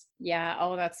voice. Yeah.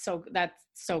 Oh, that's so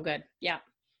good. Yeah.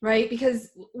 Right. Because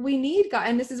we need God.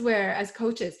 And this is where, as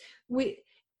coaches,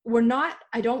 we're not,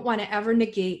 I don't want to ever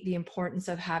negate the importance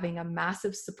of having a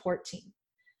massive support team.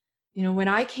 When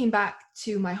I came back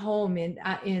to my home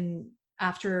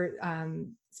after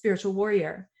Spiritual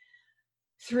Warrior,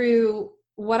 through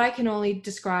what I can only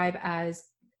describe as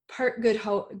part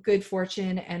good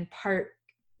fortune and part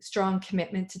strong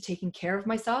commitment to taking care of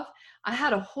myself, I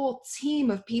had a whole team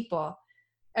of people,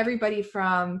 everybody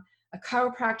from a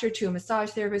chiropractor to a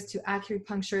massage therapist to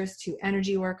acupuncturists to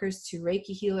energy workers to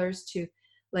Reiki healers to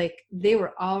they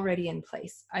were already in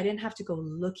place. I didn't have to go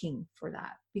looking for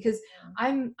that, because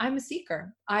I'm a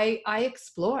seeker. I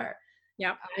explore.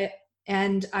 Yeah.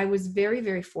 And I was very,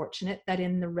 very fortunate that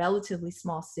in the relatively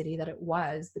small city that it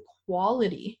was, the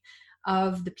quality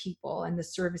of the people and the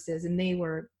services, and they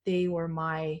were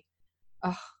my,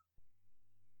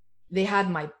 they had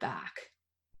my back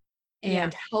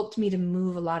and helped me to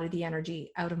move a lot of the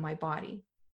energy out of my body.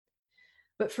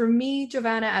 But for me,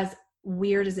 Giovanna, as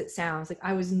weird as it sounds,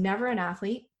 I was never an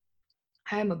athlete.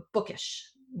 I am a bookish.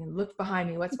 Look behind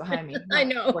me. What's behind me? I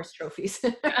know. Horse trophies,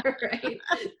 right?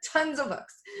 Tons of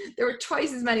books. There were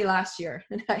twice as many last year,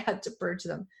 and I had to purge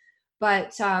them.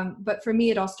 But for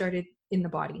me, it all started in the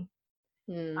body.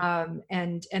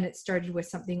 And it started with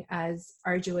something as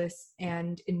arduous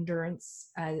and endurance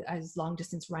as long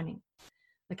distance running.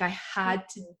 I had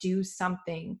to do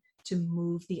something to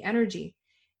move the energy.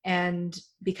 And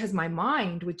because my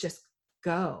mind would just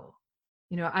go,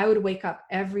 I would wake up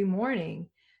every morning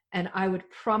and I would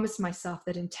promise myself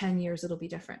that in 10 years, it'll be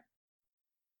different.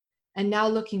 And now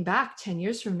looking back 10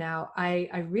 years from now,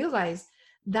 I realized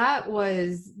that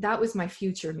was my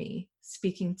future me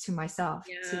speaking to myself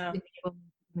to be able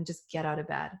to just get out of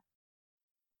bed.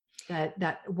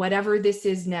 That whatever this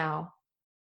is now,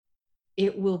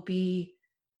 it will be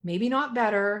maybe not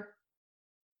better,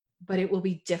 but it will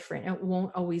be different. It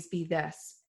won't always be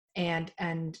this. And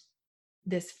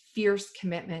this fierce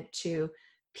commitment to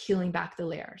peeling back the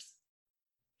layers.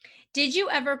 Did you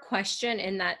ever question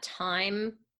in that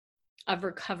time of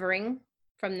recovering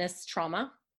from this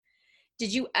trauma?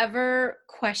 Did you ever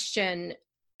question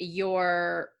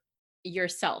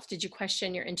yourself? Did you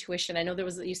question your intuition? I know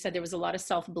you said there was a lot of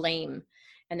self-blame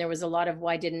and there was a lot of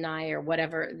why didn't I, or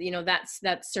whatever,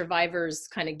 that survivor's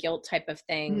kind of guilt type of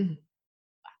thing. Mm.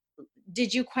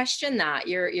 Did you question that,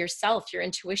 yourself, your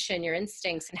intuition, your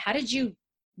instincts, and how did you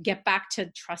get back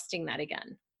to trusting that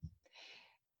again?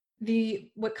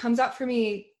 What comes up for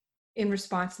me in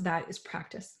response to that is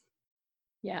practice.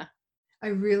 Yeah.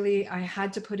 I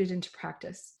had to put it into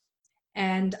practice.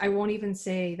 And I won't even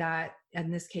say that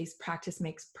in this case, practice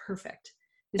makes perfect.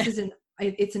 This is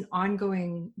it's an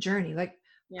ongoing journey.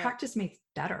 Practice makes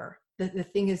better. The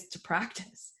thing is to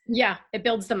practice. Yeah. It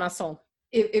builds the muscle.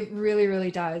 It really,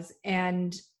 really does.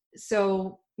 And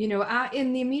so,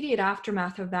 in the immediate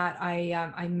aftermath of that,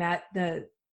 I met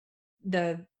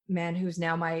the man who's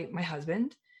now my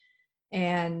husband,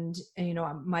 and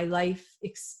my life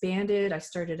expanded. I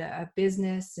started a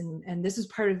business, and this was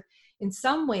part of, in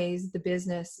some ways, the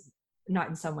business, not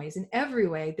in some ways, in every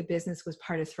way, the business was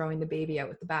part of throwing the baby out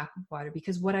with the bathwater,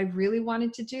 because what I really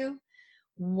wanted to do,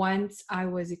 once I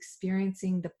was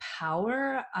experiencing the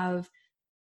power of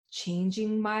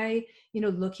changing my,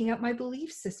 looking at my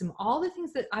belief system, all the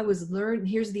things that I was learning.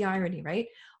 Here's the irony, right?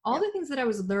 All the things that I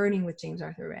was learning with James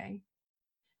Arthur Ray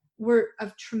were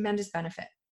of tremendous benefit.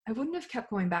 I wouldn't have kept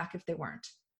going back if they weren't.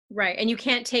 Right. And you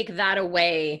can't take that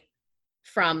away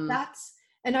from.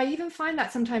 And I even find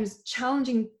that sometimes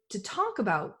challenging to talk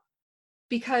about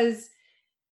because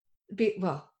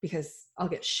I'll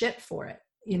get shit for it,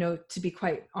 to be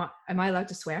quite, am I allowed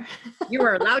to swear? You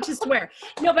are allowed to swear.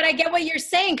 No, but I get what you're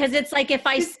saying. Cause it's like, if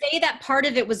I say that part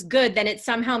of it was good, then it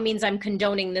somehow means I'm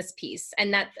condoning this piece,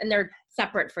 and they're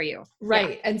separate for you.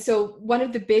 Right. Yeah. And so one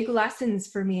of the big lessons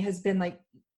for me has been like,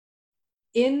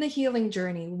 in the healing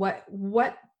journey, what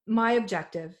my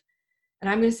objective, and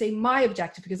I'm going to say my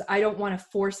objective because I don't want to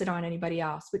force it on anybody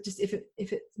else, but just if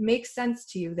it makes sense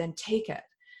to you, then take it,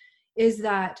 is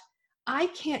that I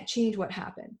can't change what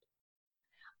happened.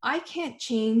 I can't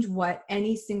change what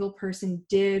any single person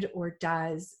did or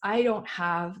does. I don't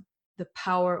have the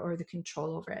power or the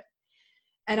control over it.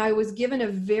 And I was given a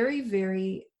very,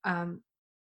 very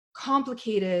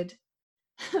complicated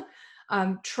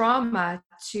trauma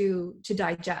to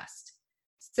digest.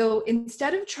 So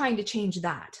instead of trying to change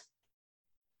that,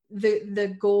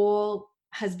 the goal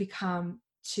has become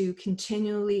to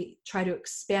continually try to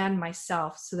expand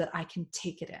myself so that I can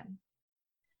take it in.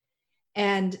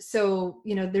 And so,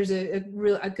 there's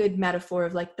a good metaphor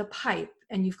of like the pipe,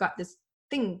 and you've got this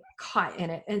thing caught in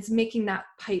it, and it's making that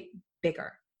pipe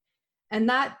bigger. And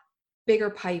that bigger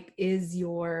pipe is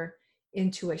your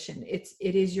intuition. It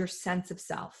is your sense of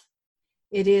self.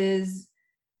 It is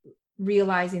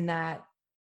realizing that,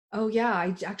 oh yeah,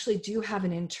 I actually do have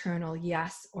an internal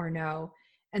yes or no.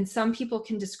 And some people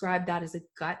can describe that as a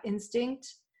gut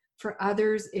instinct. For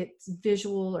others, it's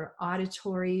visual or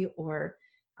auditory or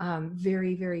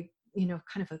very, very, kind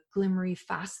of a glimmery,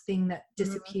 fast thing that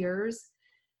disappears.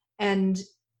 And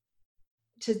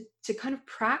to kind of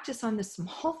practice on the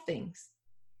small things.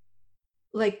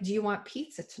 Like, do you want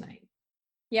pizza tonight?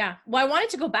 Yeah. Well, I wanted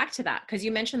to go back to that because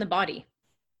you mentioned the body.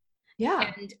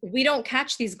 Yeah. And we don't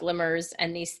catch these glimmers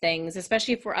and these things,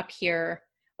 especially if we're up here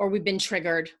or we've been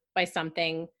triggered by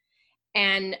something.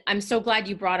 And I'm so glad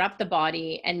you brought up the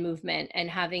body and movement and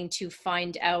having to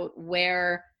find out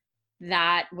where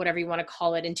that, whatever you want to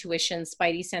call it, intuition,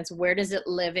 spidey sense, where does it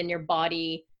live in your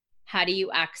body? How do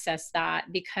you access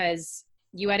that? Because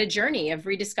you had a journey of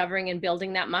rediscovering and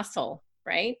building that muscle,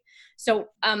 right? So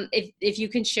if you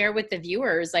can share with the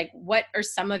viewers, like, what are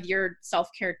some of your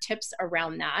self-care tips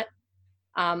around that?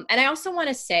 And I also want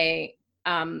to say,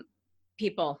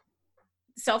 people,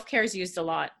 self-care is used a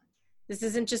lot. This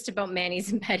isn't just about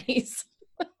manis and petties.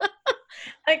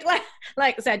 like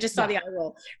so I just saw the eye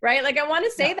roll, right? Like, I want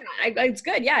to say that it's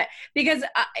good. Yeah. Because,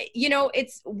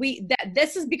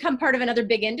 this has become part of another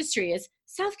big industry is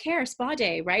self-care, spa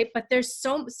day, right? But there's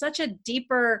such a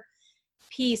deeper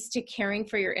piece to caring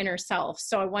for your inner self.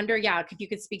 So I wonder, if you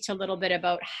could speak to a little bit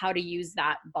about how to use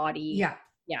that body. Yeah,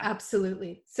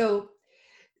 absolutely. So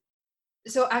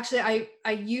actually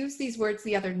I used these words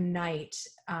the other night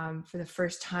for the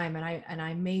first time, and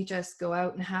I may just go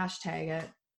out and hashtag it,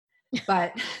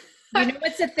 but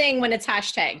it's a thing when it's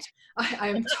hashtagged.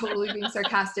 I'm totally being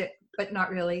sarcastic, but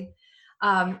not really.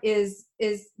 Is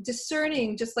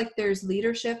discerning, just like there's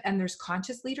leadership and there's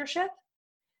conscious leadership,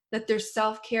 that there's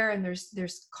self-care and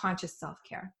there's conscious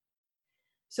self-care.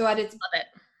 So at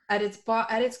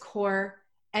its core,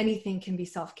 anything can be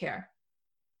self-care.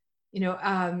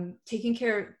 Taking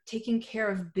care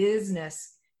of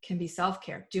business can be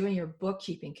self-care. Doing your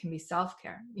bookkeeping can be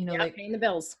self-care. Like paying the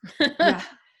bills. Yeah,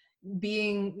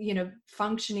 being,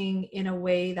 functioning in a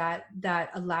way that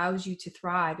allows you to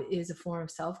thrive is a form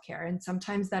of self-care. And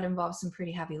sometimes that involves some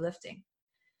pretty heavy lifting.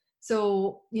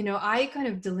 So, I kind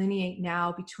of delineate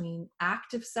now between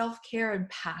active self-care and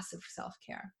passive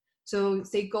self-care. So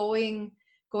say going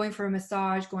for a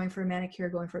massage, going for a manicure,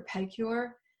 going for a pedicure.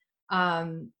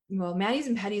 Well, manis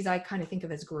and petties, I kind of think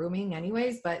of as grooming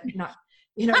anyways, but not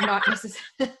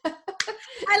necessarily.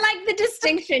 I like the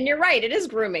distinction. You're right. It is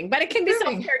grooming, but it can be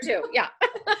self-care too. Yeah.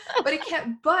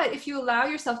 But if you allow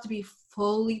yourself to be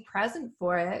fully present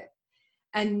for it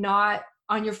and not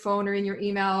on your phone or in your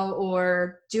email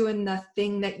or doing the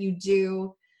thing that you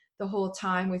do the whole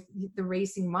time with the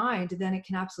racing mind, then it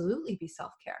can absolutely be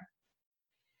self-care.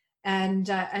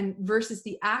 And versus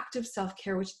the active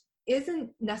self-care, which isn't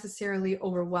necessarily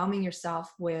overwhelming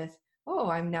yourself with, oh,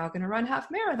 I'm now going to run half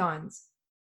marathons.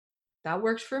 That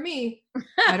worked for me.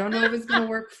 I don't know if it's going to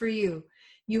work for you.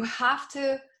 You have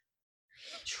to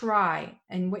try.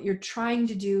 And what you're trying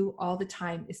to do all the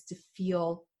time is to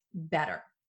feel better.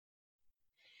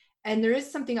 And there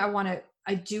is something I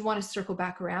do want to circle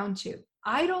back around to.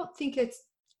 I don't think it's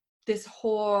this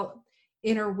whole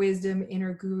inner wisdom,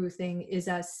 inner guru thing is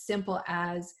as simple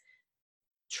as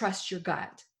trust your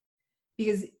gut.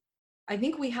 Because I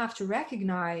think we have to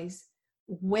recognize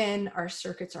when our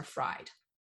circuits are fried.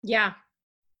 Yeah.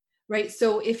 Right.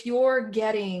 So if you're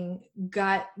getting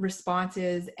gut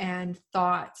responses and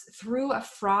thoughts through a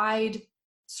fried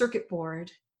circuit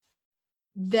board,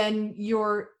 then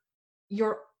you're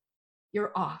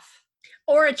off.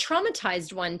 Or a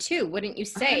traumatized one too, wouldn't you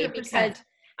say? 100%. Because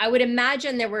I would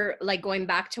imagine there were, like, going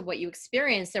back to what you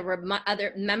experienced, there were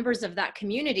other members of that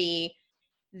community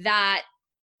that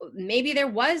maybe there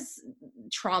was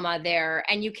trauma there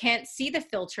and you can't see the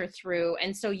filter through.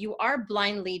 And so you are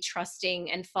blindly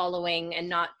trusting and following, and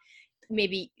not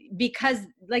maybe because,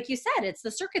 like you said, it's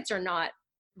the circuits are not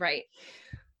right.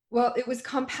 Well, it was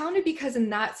compounded because in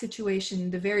that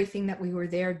situation, the very thing that we were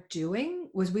there doing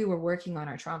was we were working on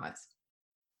our traumas.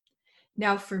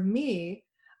 Now, for me,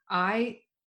 I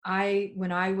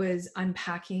when I was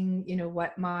unpacking,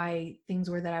 what my things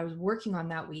were that I was working on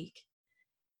that week,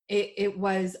 it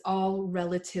was all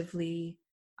relatively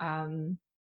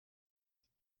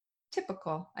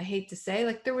typical. I hate to say,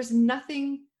 like, there was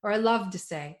nothing, or I love to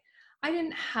say, I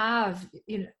didn't have,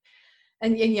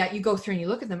 and yet you go through and you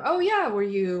look at them. Oh yeah, were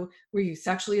you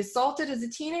sexually assaulted as a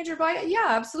teenager by it? Yeah,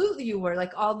 absolutely you were.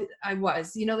 Like I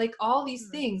was, like all these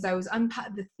things. I was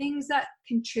the things that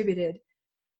contributed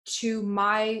to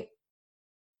my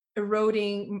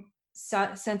eroding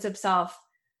sense of self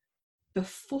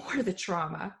before the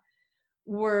trauma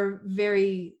were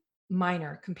very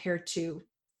minor compared to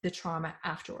the trauma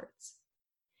afterwards.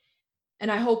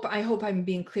 And I hope I'm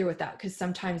being clear with that, because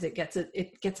sometimes it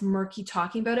gets murky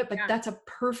talking about it, but that's a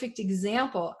perfect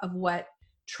example of what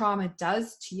trauma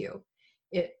does to you.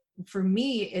 For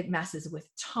me, it messes with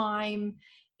time,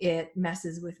 it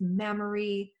messes with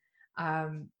memory,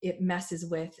 it messes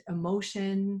with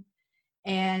emotion.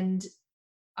 And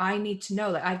I need to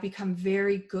know that I've become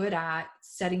very good at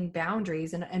setting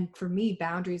boundaries. And for me,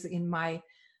 boundaries in my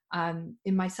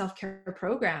self-care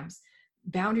programs,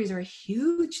 boundaries are a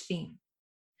huge theme.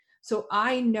 So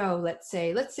I know, let's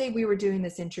say we were doing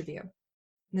this interview,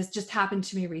 and this just happened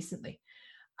to me recently.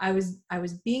 I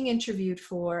was being interviewed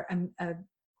for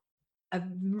a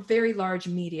very large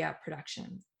media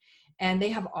production, and they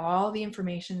have all the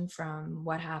information from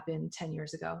what happened 10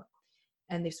 years ago.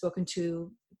 And they've spoken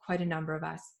to quite a number of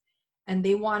us, and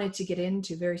they wanted to get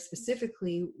into very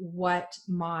specifically what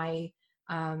my,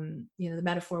 the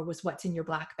metaphor was, what's in your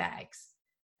black bags.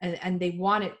 And they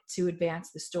wanted to advance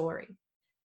the story.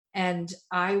 And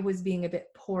I was being a bit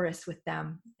porous with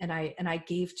them, and I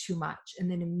gave too much. And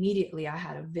then immediately I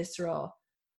had a visceral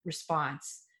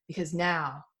response, because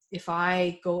now if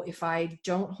I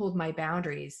don't hold my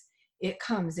boundaries, it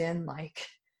comes in like,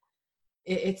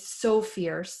 it's so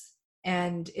fierce,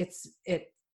 and it's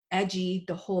edgy,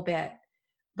 the whole bit.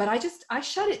 But I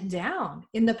shut it down.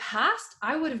 In the past,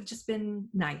 I would have just been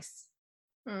nice.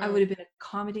 I would have been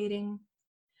accommodating.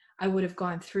 I would have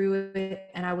gone through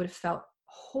it, and I would have felt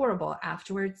horrible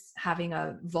afterwards, having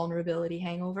a vulnerability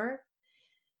hangover.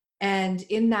 And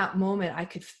in that moment, I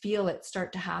could feel it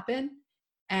start to happen,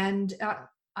 and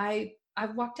I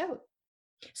walked out.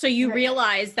 So you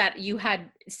realized that you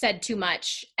had said too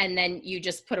much, and then you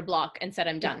just put a block and said,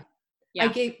 I'm done.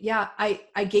 Yeah.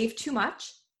 I gave too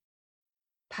much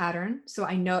pattern. So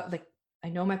I know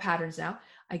my patterns now.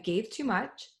 I gave too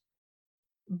much,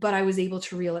 but I was able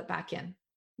to reel it back in.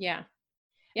 Yeah.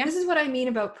 This is what I mean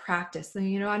about practice.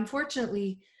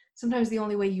 Unfortunately, sometimes the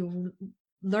only way you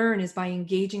learn is by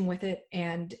engaging with it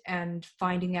and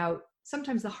finding out,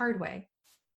 sometimes the hard way.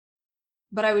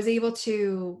 But I was able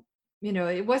to,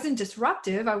 it wasn't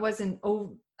disruptive.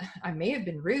 I may have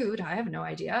been rude. I have no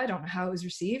idea. I don't know how it was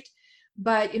received.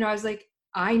 But, I was like,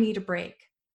 I need a break.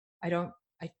 I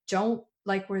don't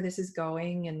like where this is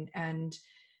going.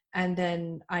 And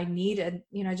then I needed,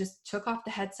 I just took off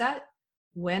the headset,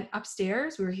 went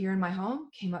upstairs. We were here in my home,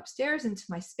 came upstairs into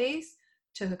my space,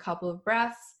 took a couple of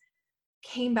breaths,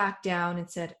 came back down and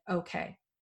said, okay,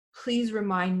 please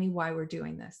remind me why we're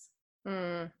doing this.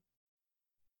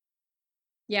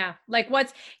 Yeah. Like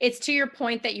it's to your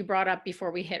point that you brought up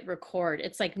before we hit record.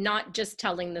 It's like not just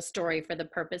telling the story for the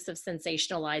purpose of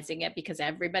sensationalizing it, because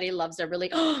everybody loves a really,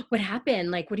 oh, what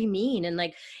happened? Like, what do you mean? And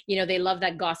like, they love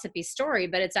that gossipy story,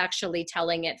 but it's actually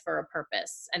telling it for a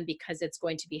purpose and because it's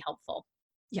going to be helpful.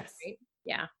 Yes. Right?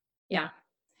 Yeah.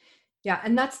 Yeah.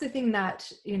 And that's the thing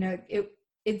that,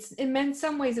 it's in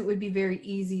some ways it would be very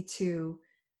easy to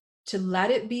let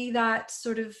it be that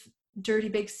sort of dirty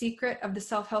big secret of the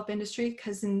self-help industry,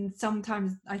 because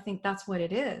sometimes I think that's what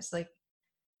it is. Like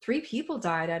 3 people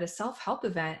died at a self-help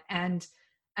event, and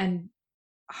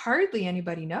hardly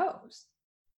anybody knows.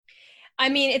 I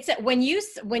mean, it's when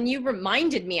you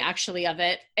reminded me actually of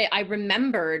it, I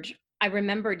remembered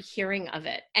hearing of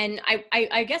it. And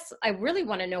I guess I really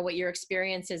want to know what your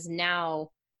experience is now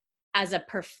as a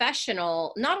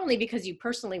professional, not only because you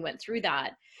personally went through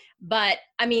that, but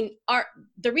I mean,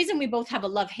 the reason we both have a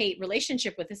love-hate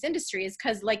relationship with this industry is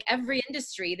because, like every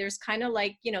industry, there's kind of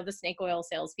like, you know, the snake oil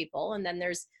salespeople, and then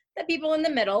there's the people in the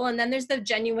middle, and then there's the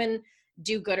genuine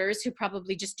do-gooders who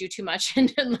probably just do too much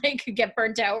and like get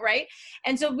burnt out, right?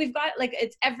 And so we've got like,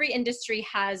 it's every industry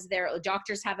has their,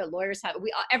 doctors have it, lawyers have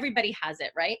it, everybody has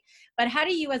it, right? But how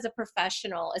do you as a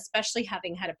professional, especially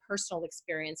having had a personal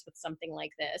experience with something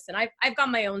like this, and I've got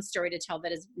my own story to tell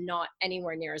that is not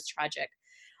anywhere near as tragic,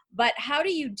 but how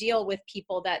do you deal with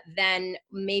people that then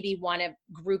maybe want to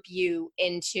group you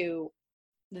into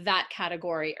that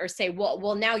category, or say,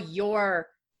 well, now you're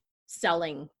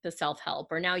selling the self-help,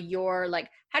 or now you're like,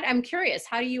 I'm curious,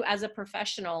 how do you as a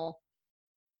professional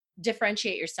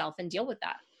differentiate yourself and deal with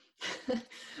that?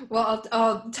 Well,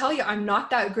 I'll tell you, I'm not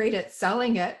that great at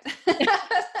selling it.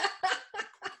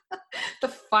 The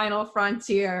final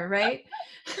frontier, right?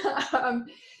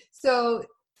 So,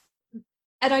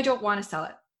 and I don't want to sell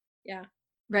it. Yeah.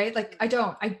 Right? Like I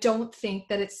don't think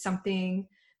that it's something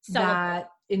that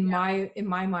in my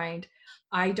mind,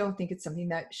 I don't think it's something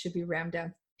that should be rammed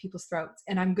down people's throats.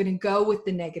 And I'm going to go with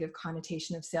the negative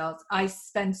connotation of sales. I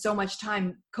spend so much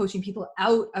time coaching people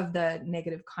out of the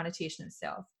negative connotation of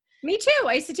sales. Me too.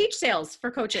 I used to teach sales for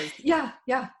coaches. Yeah,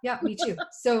 me too.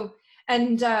 So,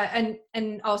 and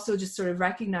also just sort of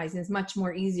recognizing it's much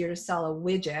more easier to sell a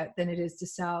widget than it is to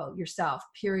sell yourself,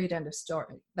 period, end of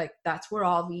story. Like that's where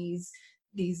all these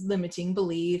limiting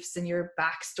beliefs and your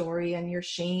backstory and your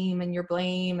shame and your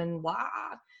blame and blah,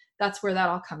 that's where that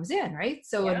all comes in, right?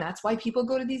 So, and that's why people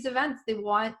go to these events. They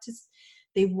want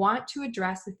to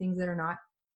address the things that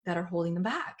are holding them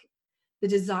back. The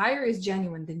desire is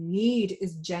genuine. The need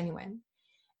is genuine.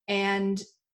 And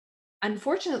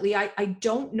unfortunately, I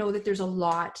don't know that there's a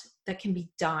lot that can be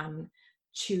done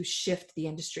to shift the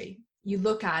industry. You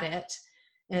look at it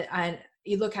and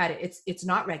it's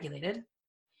not regulated.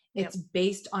 It's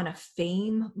based on a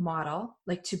fame model.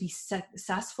 Like to be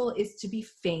successful is to be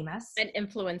famous. An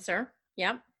influencer.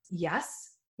 Yeah.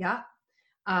 Yes. Yeah.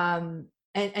 And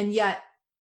yet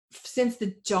since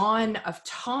the dawn of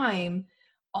time,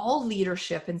 all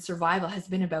leadership and survival has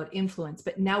been about influence,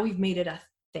 but now we've made it a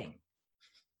thing.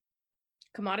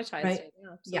 Commoditized. Right?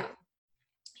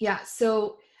 Yeah.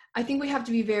 So I think we have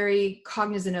to be very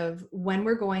cognizant of when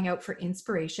we're going out for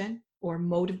inspiration or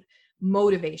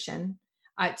motivation.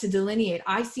 To delineate,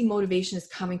 I see motivation as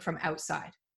coming from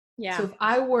outside. Yeah. So if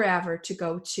I were ever to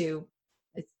go to,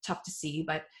 it's tough to see,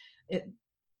 but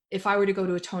if I were to go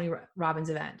to a Tony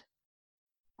Robbins event,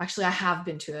 actually I have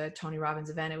been to a Tony Robbins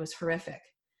event. It was horrific.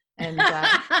 And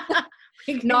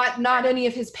not any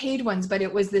of his paid ones, but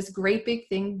it was this great big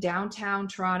thing, downtown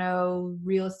Toronto,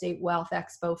 real estate wealth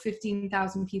expo,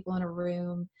 15,000 people in a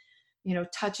room, you know,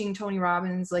 touching Tony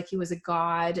Robbins like he was a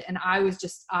god. And I was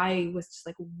just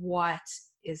like, what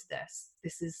is this?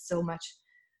 This is so much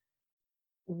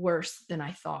worse than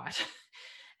I thought.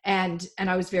 And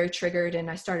I was very triggered, and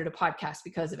I started a podcast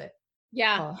because of it.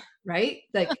 Yeah. Right.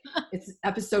 Like it's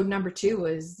episode number 2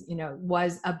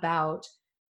 was about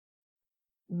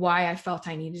why I felt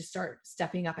I needed to start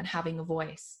stepping up and having a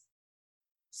voice.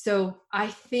 So I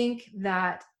think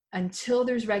that until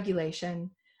there's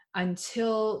regulation,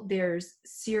 until there's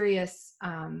serious,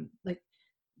 like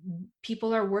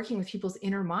people are working with people's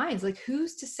inner minds, like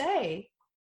who's to say,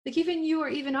 like even you or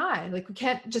even I, like we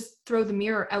can't just throw the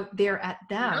mirror out there at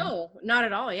them. No, not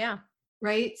at all. Yeah.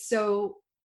 Right. So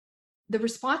the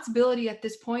responsibility at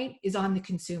this point is on the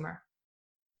consumer.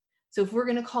 So if we're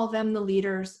going to call them the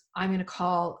leaders, I'm going to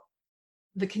call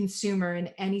the consumer in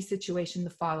any situation the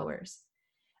followers.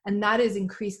 And that is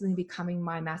increasingly becoming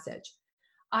my message.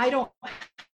 I don't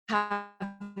have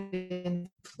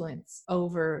influence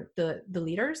over the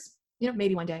leaders,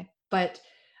 maybe one day, but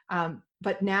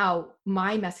now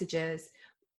my message is,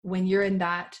 when you're in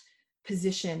that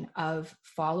position of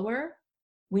follower,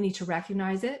 we need to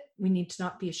recognize it. We need to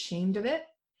not be ashamed of it.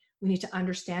 We need to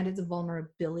understand it's a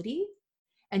vulnerability.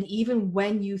 And even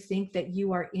when you think that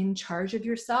you are in charge of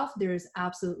yourself, there is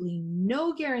absolutely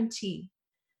no guarantee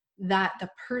that the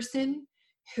person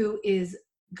who is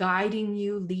guiding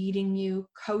you, leading you,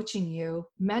 coaching you,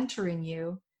 mentoring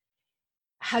you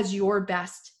has your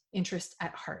best interest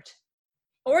at heart.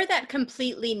 Or that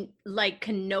completely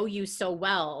can know you so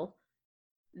well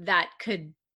that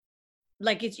could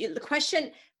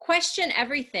question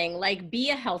everything, be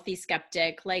a healthy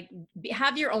skeptic,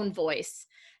 have your own voice.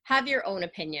 have your own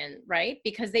opinion, right?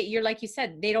 Because you're, like you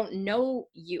said, they don't know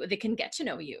you. They can get to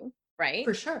know you, right?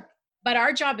 For sure. But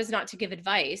our job is not to give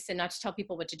advice and not to tell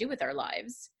people what to do with their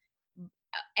lives.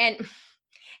 And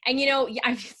you know,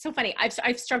 it's so funny.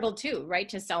 I've struggled too, right,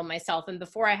 to sell myself. And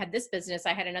before I had this business,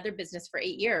 I had another business for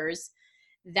 8 years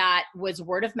that was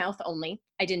word of mouth only.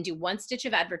 I didn't do one stitch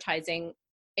of advertising.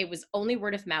 It was only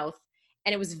word of mouth,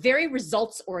 and it was very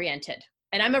results oriented.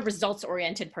 And I'm a results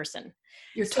oriented person.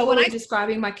 You're So when totally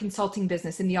describing my consulting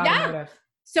business in the automotive.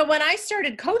 So when I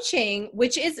started coaching,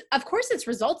 which is, of course, it's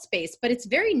results based, but it's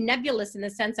very nebulous in the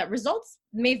sense that results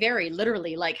may vary,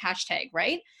 literally, like hashtag,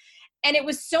 right? And it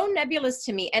was so nebulous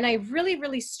to me. And I really,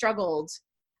 really struggled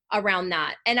around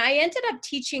that. And I ended up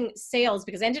teaching sales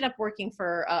because I ended up working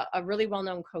for a really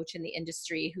well-known coach in the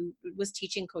industry who was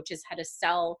teaching coaches how to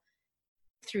sell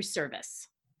through service.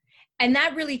 And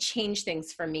that really changed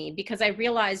things for me because I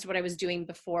realized what I was doing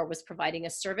before was providing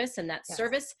a service, and that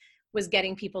service was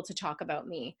getting people to talk about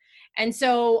me. And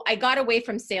so I got away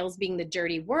from sales being the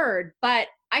dirty word, but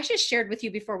I just shared with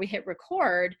you before we hit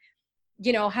record,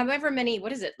 you know, however many,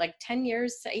 what is it, like 10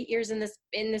 years, 8 years in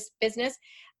this business,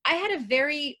 I had a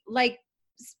very, like,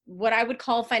 what I would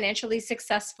call financially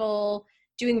successful,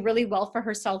 doing really well for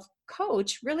herself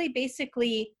coach really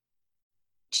basically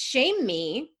shame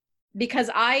me because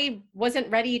I wasn't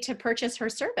ready to purchase her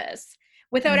service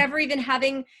without ever even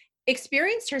having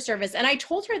experienced her service. And I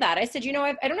told her that. I said, you know,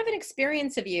 I don't have an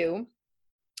experience of you.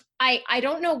 I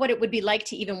don't know what it would be like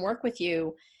to even work with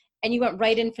you. And you went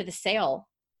right in for the sale.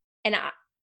 And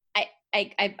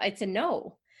I said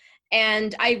no.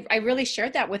 And I really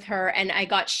shared that with her, and I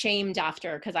got shamed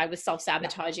after because I was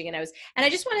self-sabotaging. And I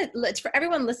just want to, for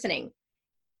everyone listening,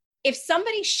 if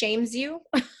somebody shames you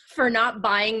for not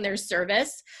buying their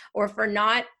service or for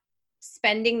not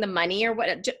spending the money or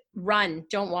what, just run,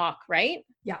 don't walk, right?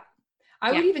 Yeah.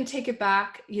 I would even take it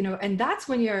back, you know, and that's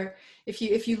when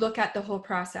if you look at the whole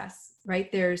process,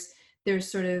 right, there's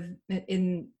sort of,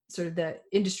 in sort of the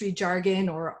industry jargon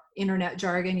or internet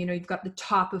jargon, you know, you've got the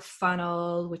top of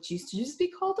funnel, which used to just be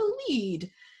called a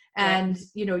lead. And,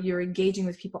 you know, you're engaging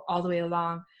with people all the way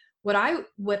along. What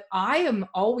I am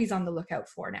always on the lookout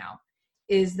for now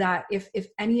is that if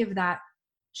any of that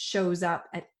shows up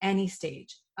at any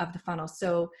stage of the funnel.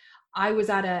 So I was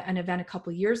at an event a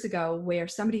couple of years ago where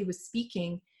somebody was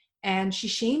speaking and she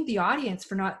shamed the audience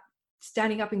for not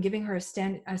standing up and giving her a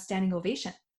standing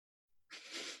ovation.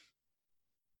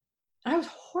 And I was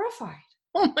horrified.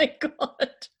 Oh my God.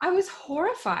 I was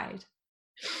horrified.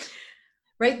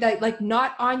 Right? Like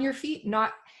not on your feet,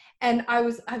 not, and I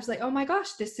was like, oh my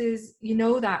gosh, this is, you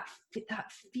know, that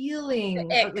feeling,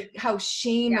 like how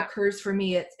shame occurs for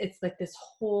me. It's like this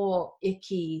whole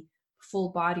icky full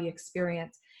body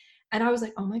experience. And I was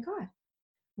like, oh my God,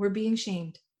 we're being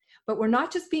shamed. But we're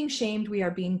not just being shamed, we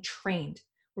are being trained.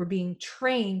 We're being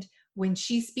trained. When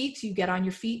she speaks, you get on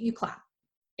your feet and you clap.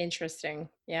 Interesting.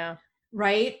 Yeah.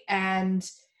 Right. And,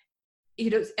 you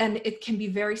know, and it can be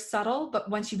very subtle, but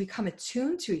once you become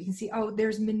attuned to it, you can see, oh,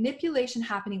 there's manipulation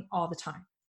happening all the time.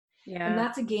 Yeah. And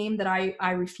that's a game that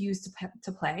I refuse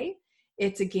to play.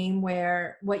 It's a game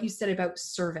where what you said about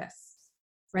service,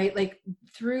 right? Like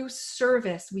through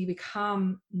service, we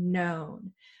become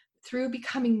known. Through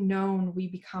becoming known, we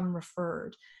become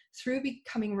referred. Through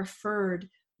becoming referred,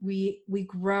 we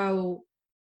grow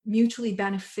mutually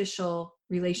beneficial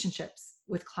relationships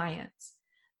with clients.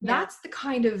 Yeah. That's the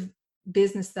kind of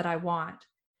business that I want.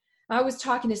 I was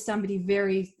talking to somebody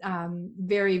very,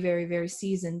 very, very, very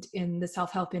seasoned in the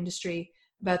self-help industry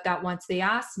about that once. They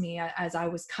asked me as I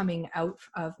was coming out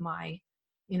of my,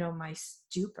 you know, my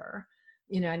stupor,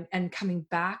 you know, and coming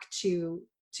back to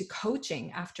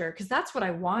coaching after, because that's what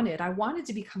I wanted. I wanted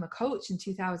to become a coach in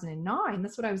 2009.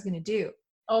 That's what I was going to do.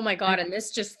 Oh my God. And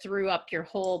this just threw up your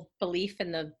whole belief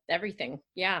in the everything.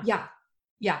 Yeah. Yeah.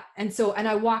 Yeah. And so, and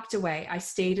I walked away. I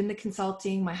stayed in the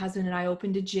consulting. My husband and I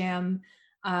opened a gym.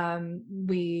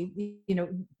 We, you know,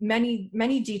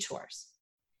 many detours.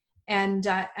 And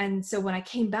so when I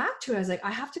came back to it, I was like,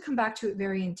 I have to come back to it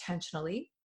very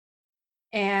intentionally.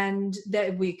 And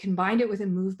that we combined it with a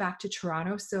move back to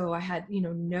Toronto. So I had, you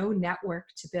know, no network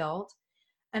to build.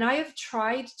 And I have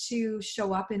tried to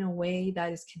show up in a way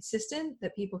that is consistent,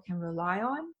 that people can rely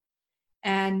on,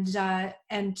 and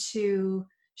to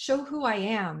show who I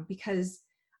am. Because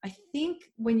I think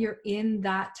when you're in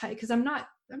that type, because I'm not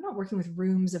working with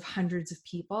rooms of hundreds of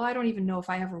people. I don't even know if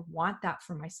I ever want that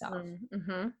for myself.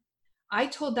 Mm-hmm. I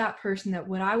told that person that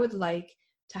what I would like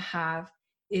to have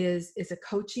is a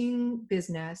coaching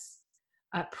business,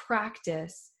 a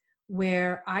practice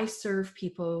where I serve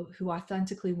people who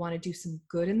authentically want to do some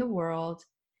good in the world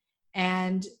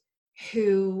and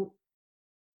who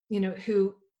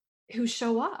who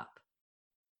show up.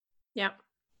 Yeah.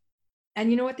 And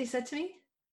you know what they said to me?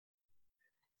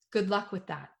 Good luck with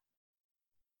that.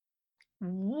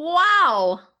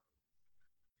 Wow.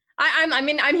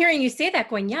 I'm hearing you say that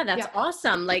going, yeah, that's Yeah.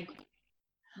 awesome. Like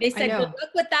they I said, good know.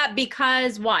 luck with that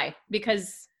because why?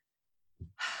 Because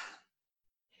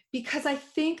I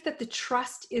think that the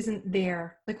trust isn't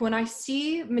there. Like when I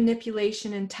see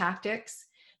manipulation and tactics,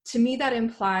 to me that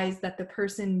implies that the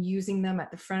person using them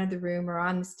at the front of the room or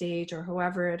on the stage or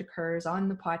however it occurs on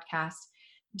the podcast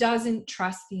doesn't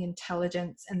trust the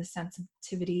intelligence and the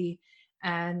sensitivity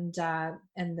and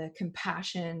the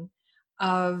compassion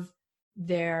of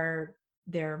their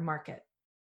market,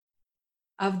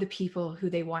 of the people who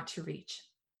they want to reach.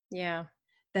 yeah.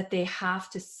 That they have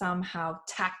to somehow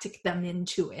tactic them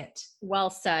into it. Well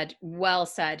said. Well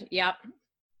said. Yep.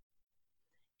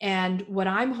 And what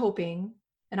I'm hoping,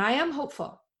 and I am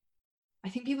hopeful, I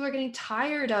think people are getting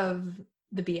tired of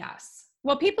the BS.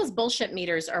 Well, people's bullshit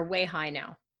meters are way high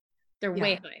now. They're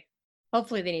way high.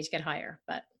 Hopefully they need to get higher,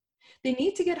 but they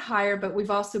need to get higher, but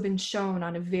we've also been shown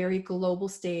on a very global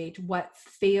stage what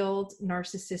failed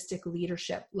narcissistic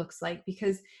leadership looks like.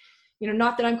 Because,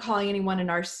 not that I'm calling anyone a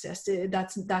narcissist,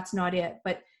 that's not it,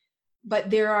 but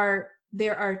there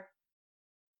are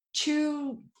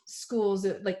two schools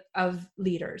of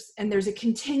leaders, and there's a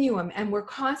continuum, and we're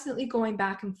constantly going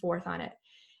back and forth on it.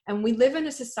 And we live in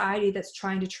a society that's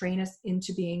trying to train us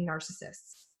into being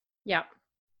narcissists. Yeah.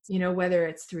 Whether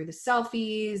it's through the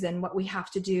selfies and what we have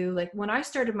to do. Like when I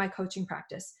started my coaching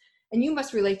practice, and you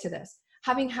must relate to this,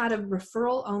 having had a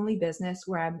referral only business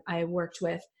where I worked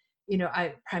with,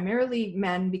 I primarily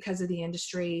men because of the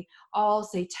industry, all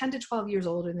say 10 to 12 years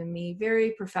older than me,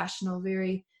 very professional,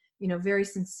 very, very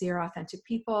sincere, authentic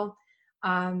people.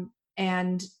 And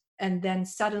then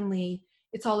suddenly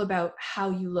it's all about how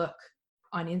you look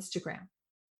on Instagram.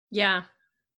 Yeah.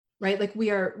 Right. Like we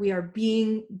are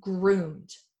being groomed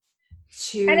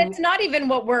to, and it's not even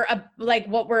what we're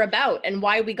about and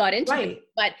why we got into it.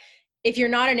 But if you're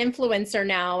not an influencer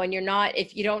now, and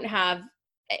if you don't have,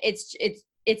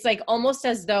 it's like almost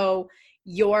as though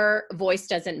your voice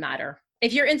doesn't matter.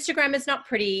 If your Instagram is not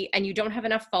pretty and you don't have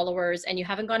enough followers and you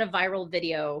haven't gone a viral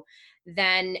video,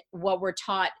 then what we're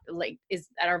taught is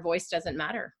that our voice doesn't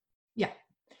matter.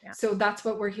 Yeah. So that's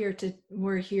what we're here.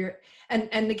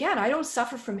 And again, I don't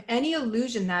suffer from any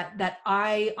illusion that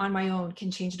I on my own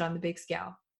can change it on the big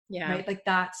scale. Yeah. Right. Like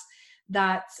that's,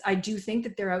 I do think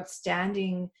that there are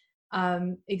outstanding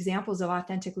examples of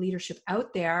authentic leadership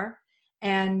out there.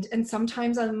 And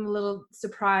sometimes I'm a little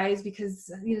surprised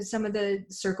because, some of the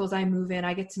circles I move in,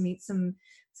 I get to meet some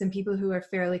people who are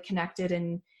fairly connected,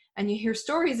 and you hear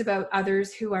stories about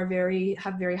others who are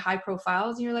have very high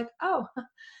profiles, and you're like, oh,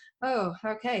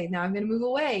 okay, now I'm going to move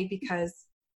away. Because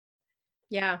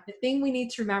the thing we need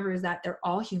to remember is that they're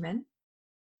all human.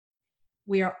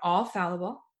 We are all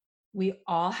fallible. We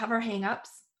all have our hangups.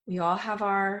 We all have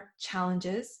our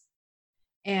challenges.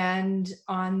 And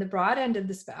on the broad end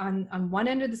of on one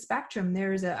end of the spectrum,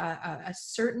 there's a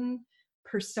certain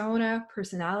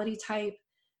personality type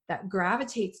that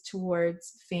gravitates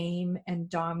towards fame and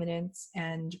dominance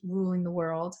and ruling the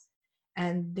world.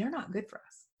 And they're not good for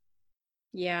us.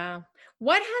 Yeah.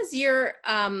 What has your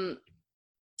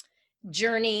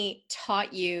journey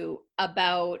taught you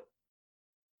about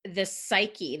the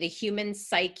psyche, the human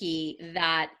psyche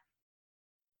that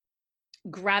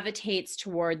gravitates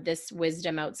toward this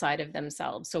wisdom outside of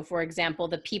themselves? So for example,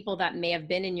 the people that may have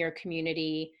been in your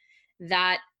community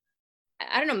that,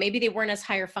 I don't know, maybe they weren't as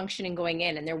higher functioning going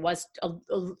in, and there was a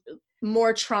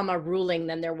more trauma ruling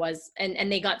than there was,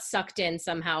 and they got sucked in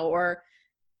somehow, or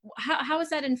how has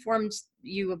that informed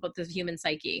you about the human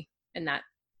psyche in that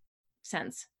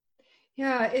sense?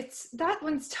 Yeah, that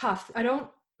one's tough. I don't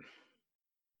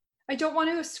want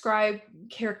to ascribe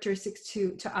characteristics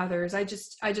to others. I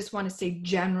just want to say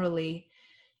generally,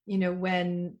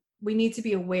 when we need to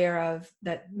be aware of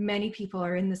that many people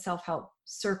are in the self-help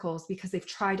circles because they've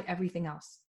tried everything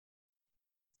else.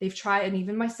 They've tried, and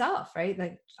even myself, right?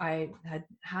 Like I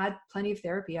had plenty of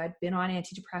therapy. I'd been on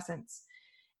antidepressants.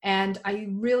 And I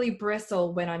really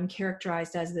bristle when I'm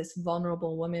characterized as this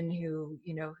vulnerable woman who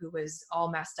was all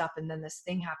messed up and then this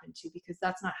thing happened to, because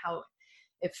that's not how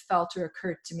it felt or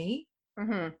occurred to me.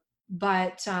 Mm-hmm.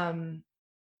 But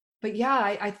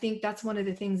yeah, I think that's one of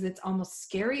the things that's almost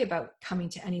scary about coming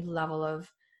to any level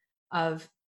of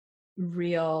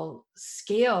real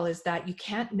scale, is that you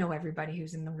can't know everybody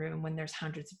who's in the room when there's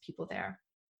hundreds of people there.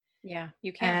 Yeah,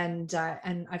 you can't.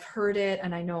 And I've heard it,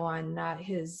 and I know on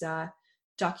his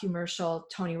documercial,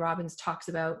 Tony Robbins talks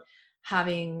about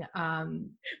having,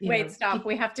 Wait, stop.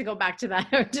 We have to go back to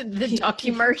that, to the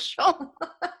documercial.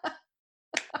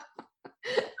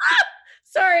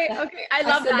 Sorry. Okay. I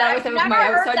love that. I said that with my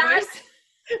outside voice.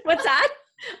 What's that?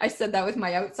 I said that with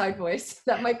my outside voice.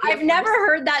 That might be. I've never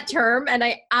heard that term, and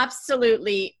I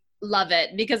absolutely love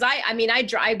it, because I mean, I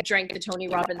drank the Tony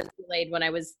Robbins Kool-Aid when I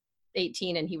was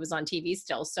 18 and he was on TV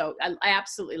still. So I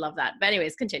absolutely love that. But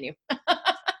anyways, continue.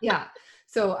 Yeah.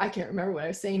 So I can't remember what I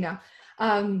was saying now.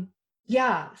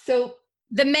 Yeah. So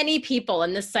the many people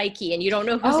and the psyche, and you don't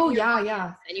know who's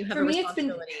yeah. And you have For a me, it's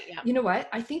been, you know what?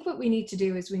 I think what we need to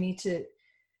do is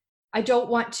I don't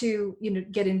want to,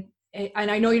 get in,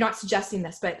 and I know you're not suggesting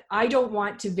this, but I don't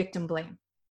want to victim blame.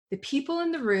 The people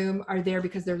in the room are there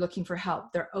because they're looking for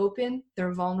help. They're open,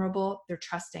 they're vulnerable, they're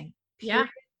trusting. Period.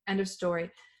 End of story.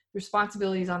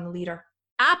 Responsibility is on the leader.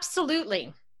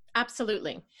 Absolutely.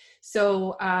 Absolutely.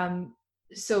 So,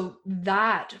 so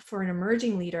that for an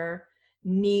emerging leader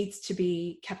needs to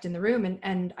be kept in the room.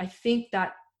 And I think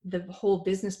that the whole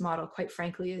business model, quite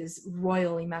frankly, is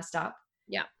royally messed up.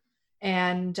 Yeah.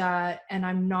 And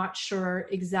I'm not sure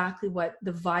exactly what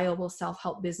the viable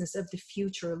self-help business of the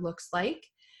future looks like.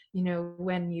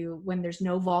 When there's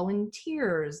no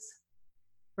volunteers,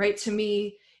 right? To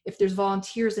me, if there's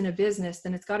volunteers in a business,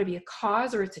 then it's got to be a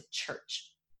cause or it's a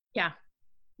church. Yeah.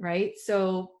 Right.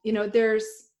 So,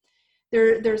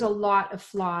 there's a lot of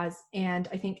flaws. And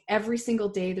I think every single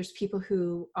day there's people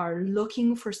who are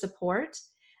looking for support.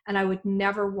 And I would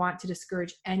never want to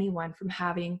discourage anyone from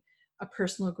having a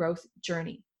personal growth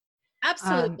journey.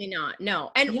 Absolutely not.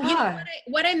 No. And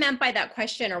what I meant by that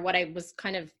question, or what I was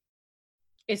kind of,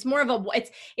 it's more of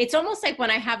it's almost like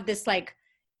when I have this, like,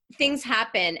 things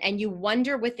happen and you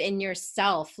wonder within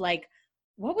yourself, like,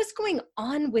 what was going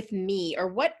on with me, or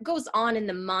what goes on in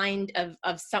the mind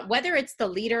of some, whether it's the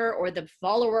leader or the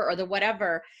follower or the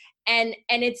whatever. And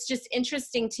it's just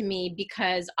interesting to me,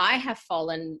 because I have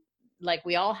fallen, like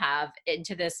we all have,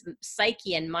 into this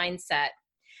psyche and mindset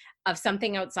of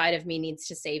something outside of me needs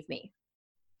to save me.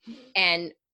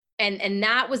 And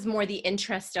that was more the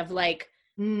interest of, like,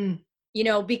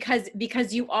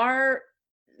 because you are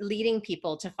leading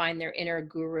people to find their inner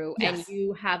guru. Yes. And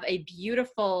you have a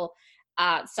beautiful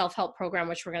self-help program,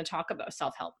 which we're going to talk about.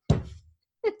 Self-help,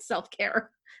 self-care,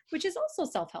 which is also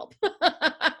self-help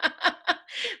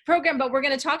program, but we're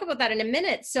going to talk about that in a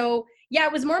minute. So yeah,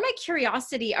 it was more my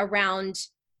curiosity around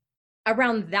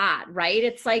that, right?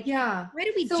 It's like, why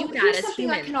do we do that here's as something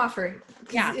humans? I can offer.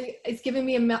 Yeah. It's given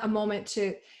me a moment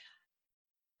to,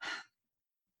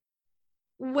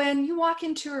 when you walk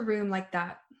into a room like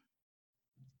that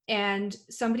and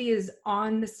somebody is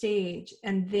on the stage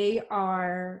and they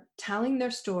are telling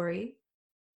their story,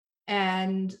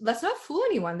 and let's not fool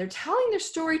anyone, they're telling their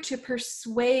story to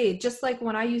persuade. Just like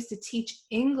when I used to teach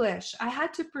English, I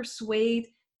had to persuade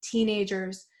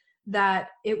teenagers that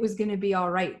it was going to be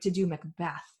all right to do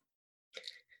Macbeth,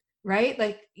 right?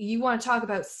 Like, you want to talk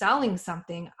about selling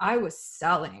something, I was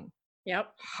selling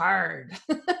hard,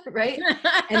 right?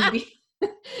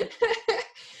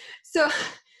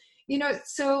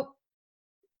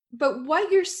 But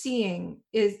what you're seeing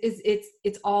is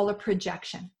it's all a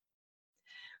projection,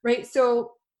 right?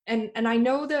 So, and I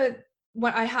know that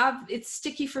what I have, it's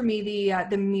sticky for me,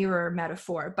 the mirror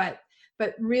metaphor, but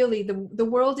really the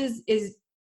world is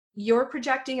you're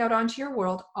projecting out onto your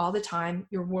world all the time.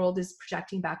 Your world is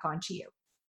projecting back onto you.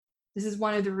 This is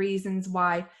one of the reasons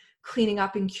why cleaning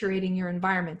up and curating your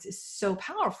environments is so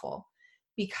powerful,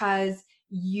 because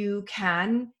you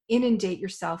can inundate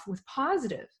yourself with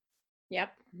positive.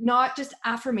 Yep. Not just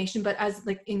affirmation, but as,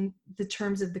 like, in the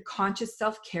terms of the conscious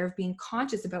self-care, of being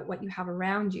conscious about what you have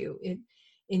around you,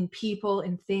 in people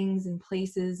and things and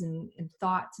places and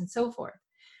thoughts and so forth.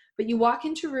 But you walk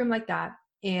into a room like that,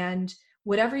 and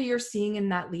whatever you're seeing in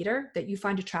that leader that you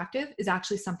find attractive is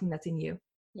actually something that's in you.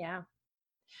 Yeah.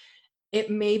 It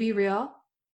may be real.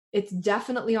 It's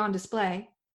definitely on display.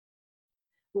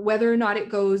 Whether or not it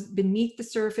goes beneath the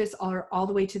surface or all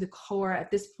the way to the core, at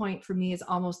this point for me, is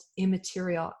almost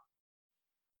immaterial.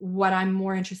 What I'm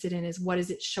more interested in is, what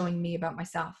is it showing me about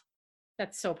myself?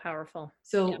 That's so powerful.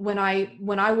 So when I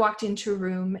walked into a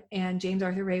room and James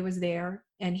Arthur Ray was there,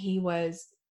 and he was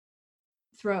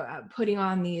putting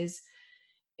on these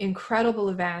incredible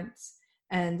events,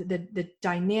 and the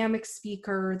dynamic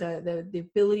speaker, the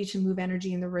ability to move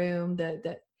energy in the room,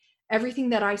 the everything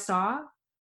that I saw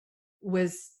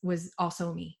was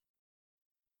also me.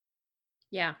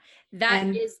 Yeah, that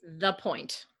is the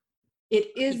point.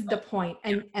 It is the point.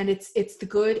 And it's the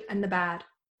good and the bad.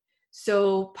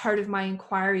 So part of my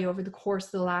inquiry over the course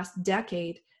of the last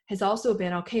decade has also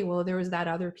been, okay, well, there was that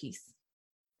other piece.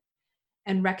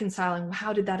 and reconciling,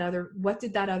 what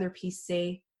did that other piece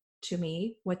say to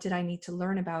me? What did I need to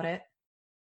learn about it?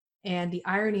 And the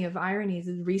irony of ironies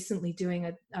is recently doing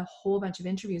a whole bunch of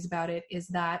interviews about it, is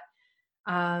that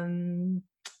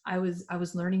I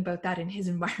was learning about that in his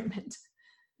environment.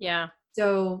 Yeah.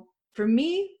 So for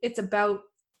me, it's about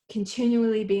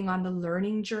continually being on the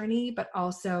learning journey, but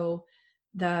also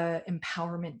the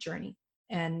empowerment journey.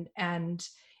 And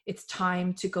it's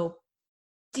time to go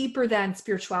deeper than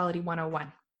spirituality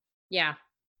 101. Yeah.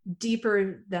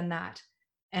 Deeper than that,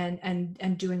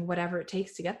 and doing whatever it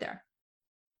takes to get there.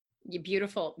 You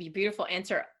beautiful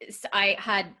answer.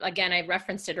 I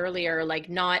referenced it earlier, like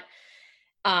not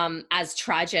as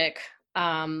tragic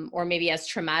or maybe as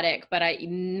traumatic, but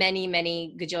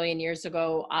many gajillion years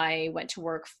ago, I went to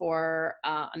work for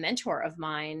a mentor of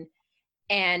mine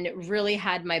and really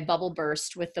had my bubble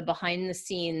burst with the behind the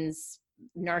scenes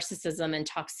narcissism and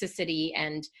toxicity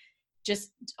and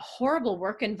just horrible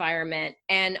work environment.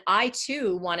 And I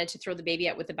too wanted to throw the baby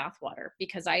out with the bathwater,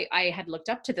 because I had looked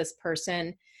up to this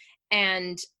person,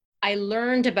 and I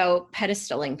learned about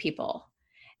pedestaling people.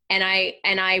 And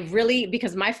I really,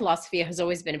 because my philosophy has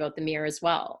always been about the mirror as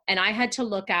well. And I had to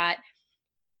look at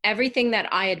everything that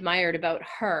I admired about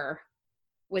her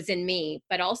was in me,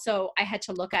 but also I had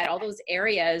to look at all those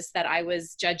areas that I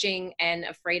was judging and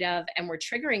afraid of and were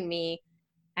triggering me.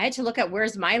 I had to look at,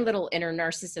 where's my little inner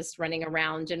narcissist running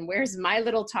around, and where's my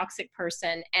little toxic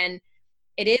person. And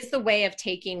it is the way of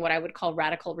taking what I would call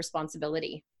radical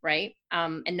responsibility, right?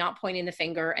 And not pointing the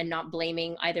finger and not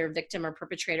blaming either victim or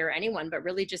perpetrator or anyone, but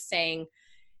really just saying,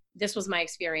 this was my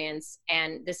experience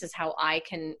and this is how I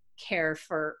can care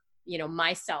for,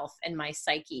 myself and my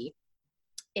psyche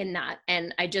in that.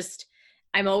 And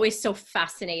I'm always so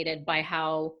fascinated by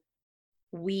how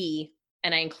we,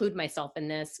 and I include myself in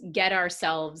this, get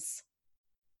ourselves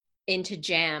into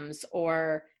jams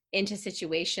or into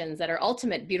situations that are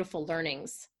ultimate beautiful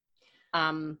learnings.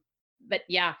 But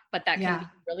that can be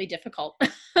really difficult.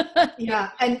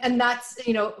 Yeah. And that's,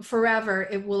 forever,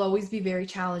 it will always be very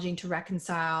challenging to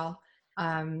reconcile.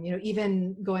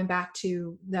 Even going back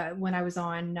to when I was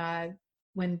on,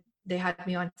 when they had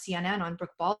me on CNN on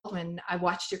Brooke Baldwin, I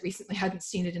watched it recently. I hadn't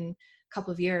seen it in a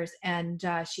couple of years. And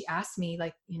she asked me,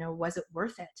 like, was it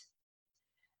worth it?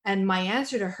 And my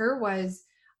answer to her was,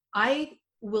 I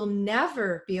will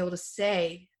never be able to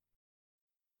say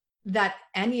that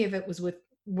any of it was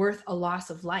worth a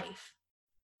loss of life.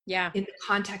 Yeah. In the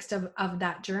context of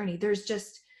that journey,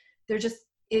 it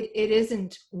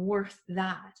isn't worth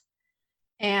that.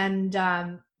 And,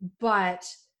 but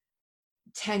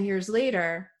 10 years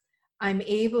later, I'm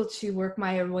able to work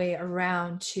my way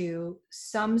around to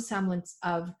some semblance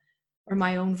of, or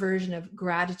my own version of,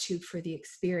 gratitude for the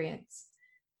experience,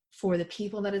 for the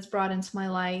people that it's brought into my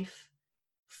life,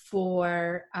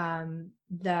 for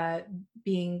the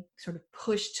being sort of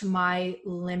pushed to my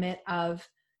limit of,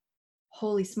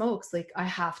 holy smokes, like I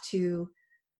have to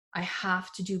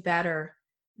do better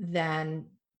than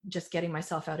just getting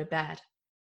myself out of bed,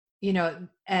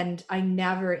 and I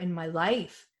never in my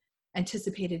life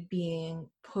anticipated being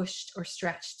pushed or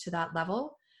stretched to that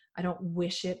level. I don't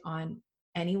wish it on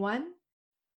anyone.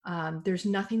 There's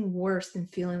nothing worse than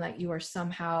feeling like you are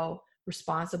somehow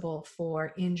responsible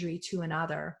for injury to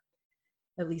another,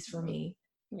 at least for me.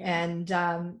 Yeah. And,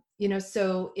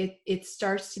 so it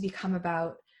starts to become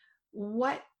about,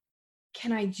 what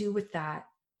can I do with that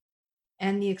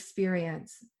and the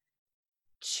experience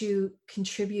to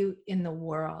contribute in the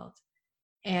world?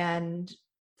 And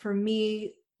for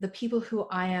me, the people who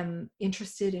I am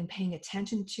interested in paying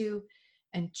attention to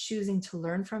and choosing to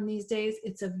learn from these days,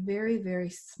 it's a very,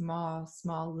 very small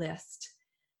list.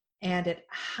 And it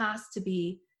has to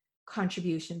be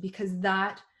contribution, because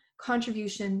that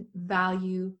contribution,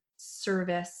 value,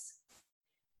 service,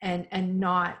 and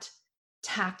not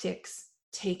tactics,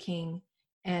 taking,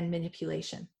 and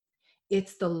manipulation.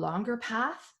 It's the longer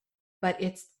path, but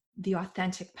it's the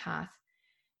authentic path.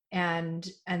 And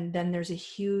then there's a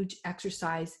huge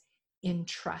exercise in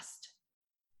trust.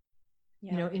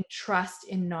 Yeah. In trust,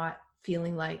 in not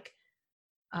feeling like,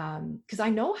 because I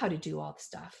know how to do all the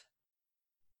stuff.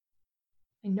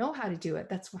 I know how to do it.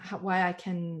 That's why I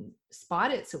can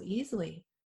spot it so easily.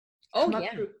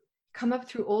 Come up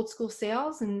through old school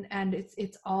sales, and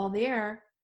it's all there.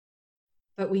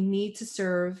 But we need to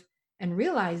serve and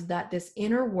realize that this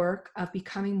inner work of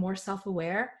becoming more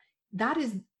self-aware, that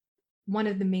is one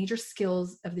of the major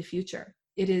skills of the future.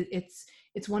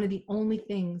 It's one of the only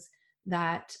things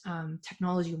that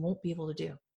technology won't be able to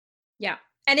do. Yeah.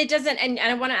 And it doesn't, and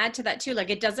I want to add to that too, like,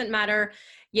 it doesn't matter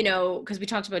you know, because we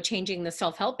talked about changing the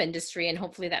self-help industry, and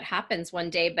hopefully that happens one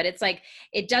day, but it's like,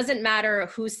 it doesn't matter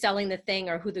who's selling the thing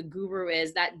or who the guru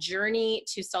is. That journey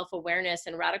to self-awareness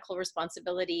and radical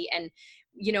responsibility and,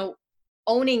 you know,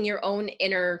 owning your own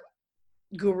inner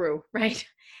guru, right?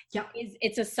 Yeah.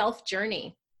 It's a self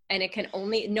journey, and it can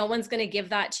only, no one's going to give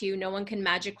that to you. No one can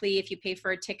magically, if you pay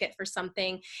for a ticket for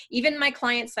something. Even my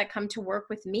clients that come to work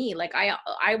with me, like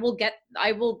I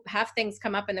will have things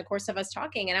come up in the course of us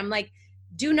talking, and I'm like,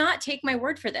 do not take my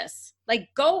word for this. Like,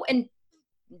 go and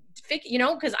you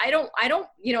know, because I don't,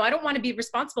 you know, I don't want to be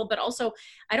responsible, but also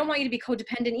I don't want you to be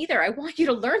codependent either. I want you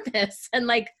to learn this and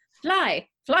like fly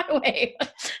away.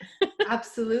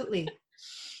 Absolutely.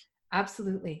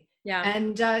 Absolutely. Yeah.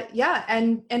 And yeah,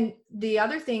 and the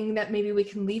other thing that maybe we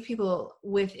can leave people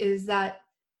with is that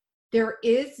there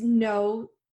is no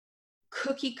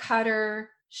cookie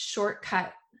cutter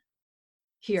shortcut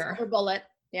here. Silver bullet.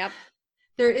 Yep.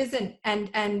 There isn't.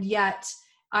 And yet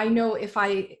I know if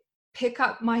I pick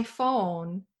up my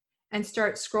phone and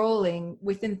start scrolling,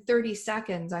 within 30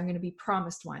 seconds, I'm going to be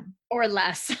promised one. Or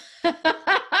less.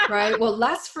 Right? Well,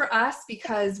 less for us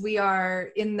because we are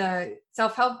in the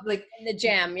self-help, like in the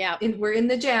jam. Yeah. We're in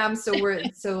the jam. So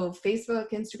so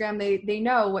Facebook, Instagram, they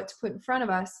know what to put in front of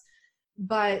us.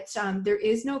 But there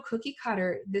is no cookie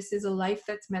cutter. This is a life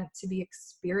that's meant to be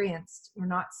experienced. We're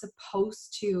not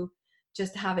supposed to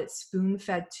just have it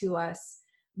spoon-fed to us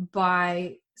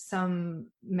by some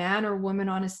man or woman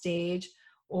on a stage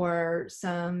or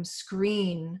some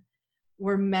screen.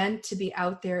 We're meant to be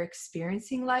out there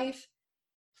experiencing life,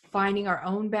 finding our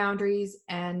own boundaries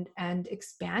and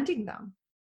expanding them.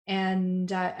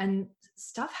 And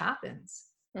stuff happens.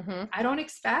 Mm-hmm. I don't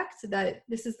expect that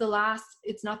this is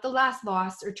it's not the last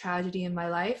loss or tragedy in my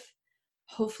life.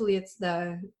 Hopefully it's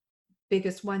the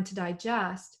biggest one to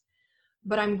digest,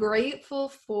 but I'm grateful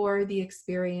for the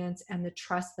experience and the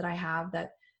trust that I have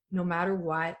that no matter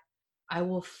what, I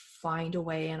will find a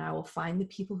way and I will find the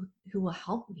people who will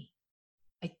help me.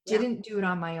 I didn't do it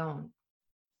on my own.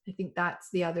 I think that's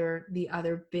the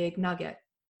other big nugget.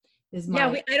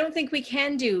 I don't think we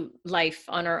can do life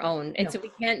on our own. And so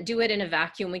we can't do it in a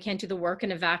vacuum. We can't do the work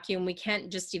in a vacuum. We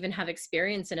can't just even have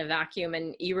experience in a vacuum.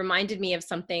 And you reminded me of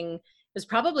something. It was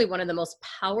probably one of the most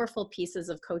powerful pieces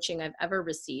of coaching I've ever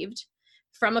received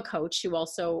from a coach who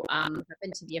also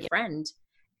happened to be a friend.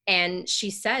 And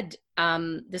she said,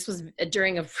 this was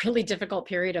during a really difficult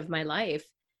period of my life.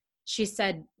 She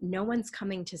said, no one's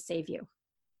coming to save you.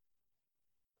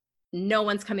 No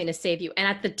one's coming to save you. And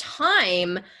at the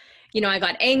time, you know, I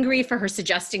got angry for her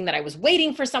suggesting that I was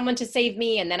waiting for someone to save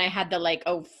me. And then I had the like,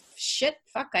 oh shit,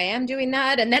 fuck, I am doing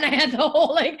that. And then I had the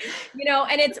whole like, you know,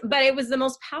 but it was the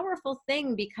most powerful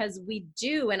thing because we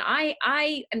do. And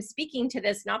I am speaking to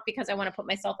this, not because I want to put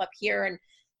myself up here and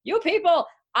you people,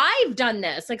 I've done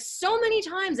this like so many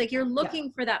times, like you're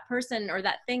looking for that person or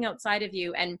that thing outside of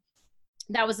you. And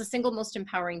that was the single most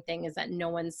empowering thing, is that no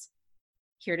one's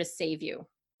here to save you.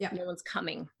 Yeah. No one's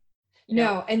coming.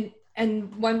 No.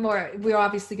 And one more, we're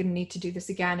obviously going to need to do this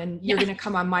again, and you're going to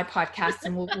come on my podcast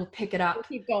and we'll pick it up. We'll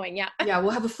keep going. Yeah. Yeah.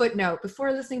 We'll have a footnote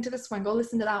before listening to this one, go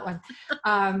listen to that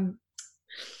one.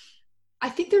 I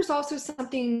think there's also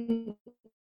something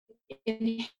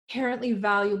inherently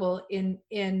valuable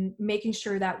in making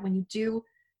sure that when you do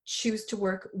choose to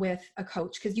work with a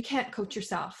coach, because you can't coach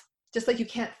yourself, just like you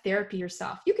can't therapy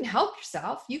yourself. You can help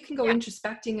yourself. You can go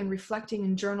introspecting and reflecting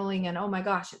and journaling, and oh my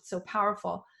gosh, it's so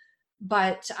powerful.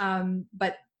 But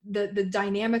the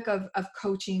dynamic of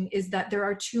coaching is that there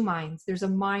are two minds. There's a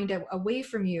mind away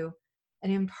from you,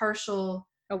 an impartial,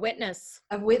 a witness,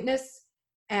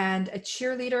 and a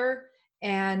cheerleader,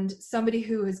 and somebody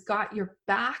who has got your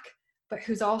back, but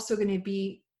who's also going to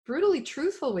be brutally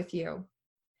truthful with you.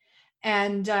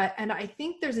 And I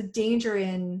think there's a danger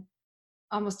in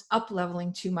almost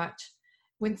up-leveling too much.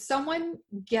 When someone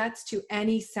gets to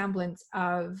any semblance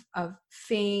of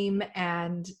fame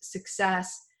and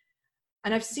success,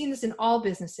 and I've seen this in all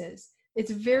businesses,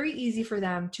 it's very easy for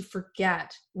them to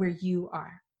forget where you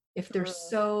are if they're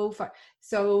so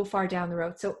far down the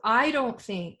road. So I don't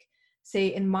think, say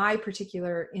in my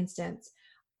particular instance,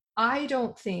 I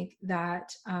don't think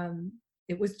that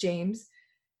it was James.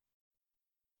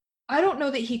 I don't know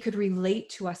that he could relate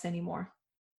to us anymore.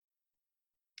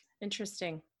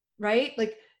 Interesting. Right?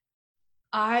 Like,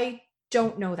 I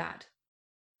don't know that.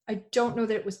 I don't know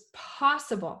that it was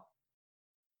possible.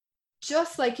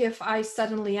 Just like if I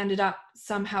suddenly ended up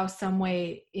somehow, some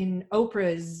way in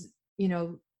Oprah's,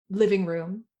 living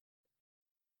room,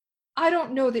 I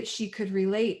don't know that she could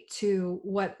relate to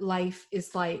what life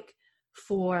is like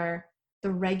for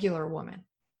the regular woman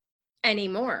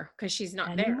anymore, because she's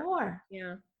not anymore. there.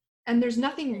 Yeah. And there's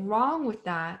nothing wrong with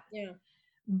that. Yeah.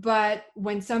 But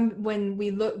when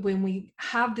we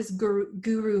have this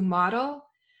guru model,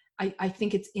 I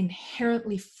think it's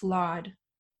inherently flawed.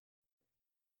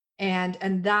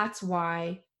 And that's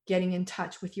why getting in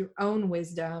touch with your own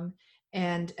wisdom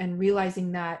and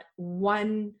realizing that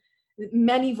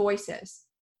many voices,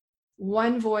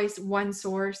 one voice, one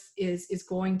source is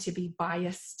going to be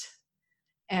biased,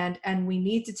 and we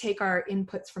need to take our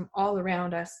inputs from all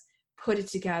around us, put it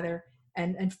together,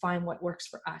 and find what works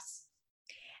for us.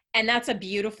 And that's a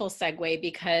beautiful segue,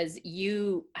 because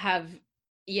you have,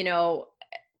 you know,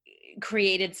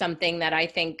 created something that I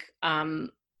think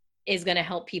is going to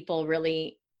help people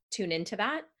really tune into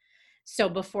that. So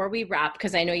before we wrap,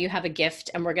 because I know you have a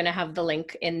gift, and we're going to have the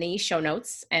link in the show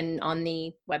notes and on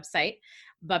the website.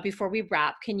 But before we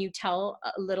wrap, can you tell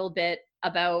a little bit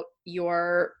about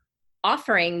your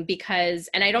offering? Because,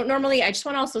 and I just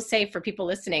want to also say for people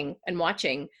listening and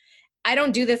watching, I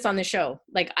don't do this on the show.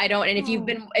 Like I don't, and if you've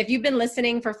been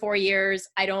listening for 4 years,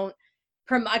 I don't,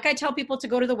 like I tell people to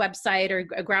go to the website or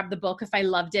grab the book if I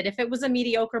loved it. If it was a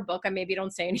mediocre book, I maybe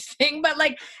don't say anything, but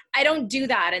like, I don't do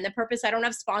that. And the purpose, I don't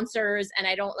have sponsors, and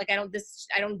I don't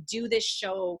do this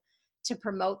show to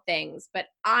promote things, but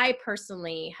I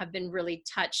personally have been really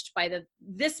touched by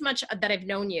this much that I've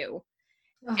known you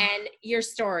and your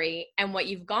story and what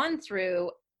you've gone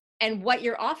through and what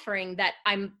you're offering, that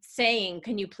I'm saying,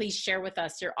 can you please share with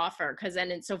us your offer?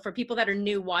 So for people that are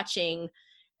new watching,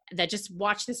 that just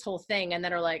watch this whole thing and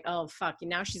that are like, oh fuck,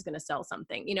 now she's going to sell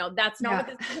something. That's not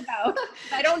what this is about.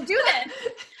 I don't do this.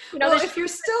 Well, if you're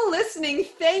still listening,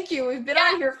 thank you. We've been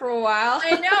on here for a while.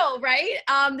 I know, right?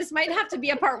 This might have to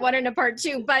be a part 1 and a part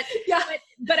 2, but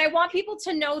I want people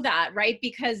to know that, right?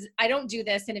 Because I don't do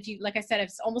this. And like I said,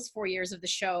 it's almost 4 years of the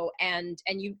show. And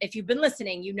if you've been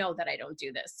listening, you know that I don't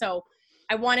do this. So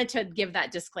I wanted to give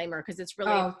that disclaimer, because it's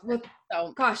really,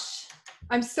 gosh,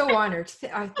 I'm so honored.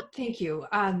 Thank you.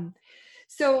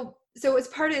 So as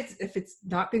part of, if it's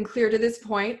not been clear to this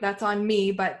point, that's on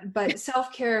me, but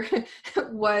self-care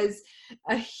was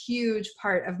a huge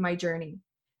part of my journey.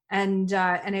 And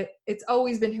it's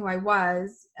always been who I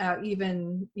was,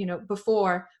 even,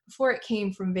 before it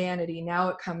came from vanity. Now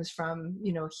it comes from,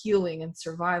 healing and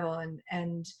survival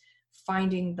and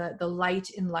finding the light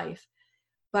in life.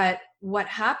 But what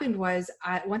happened was,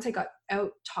 once I got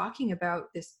out talking about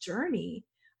this journey,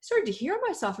 I started to hear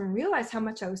myself and realize how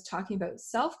much I was talking about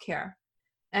self-care.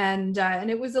 And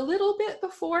it was a little bit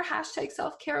before hashtag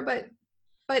self-care, but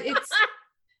it's,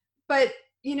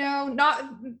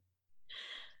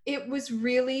 it was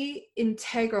really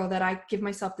integral that I give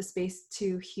myself the space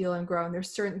to heal and grow. And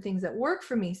there's certain things that work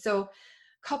for me. So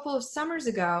a couple of summers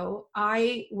ago,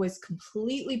 I was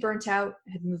completely burnt out,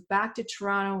 had moved back to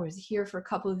Toronto, was here for a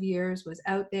couple of years, was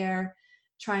out there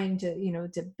trying to,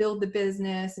 to build the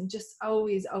business and just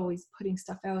always putting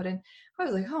stuff out. And I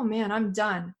was like, oh man, I'm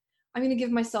done. I'm going to give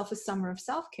myself a summer of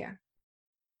self-care.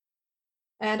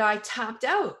 And I tapped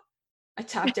out. I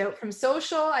tapped out from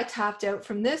social. I tapped out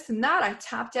from this and that. I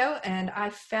tapped out, and I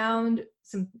found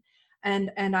some,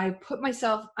 and I put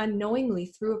myself unknowingly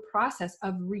through a process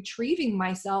of retrieving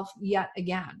myself yet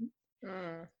again.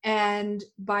 And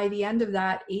by the end of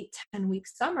that 8-10 week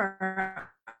summer,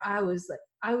 I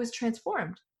was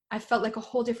transformed. I felt like a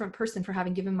whole different person for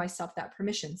having given myself that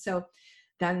permission. So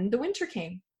then the winter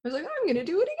came. I was like, I'm going to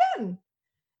do it again.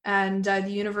 And the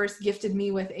universe gifted me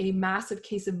with a massive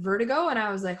case of vertigo. And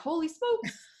I was like, holy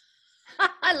smokes.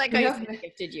 I like how you said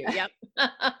gifted you. Yep.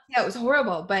 Yeah, it was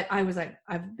horrible. But I was like,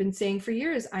 I've been saying for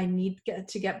years, I need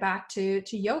to get back to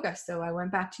yoga. So I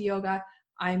went back to yoga.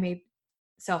 I made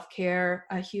self-care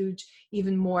a huge,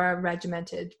 even more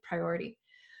regimented priority.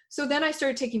 So then I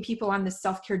started taking people on this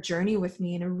self-care journey with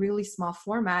me in a really small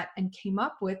format, and came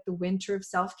up with the winter of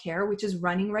self-care, which is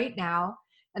running right now,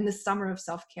 and the summer of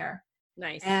self-care.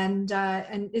 Nice. And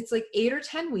it's like 8 or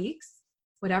 10 weeks,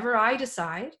 whatever I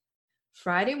decide,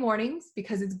 Friday mornings,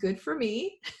 because it's good for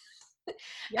me.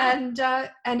 Yeah.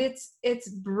 And it's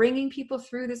bringing people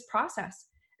through this process,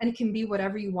 and it can be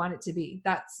whatever you want it to be.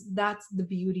 That's the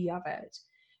beauty of it.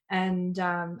 And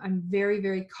I'm very,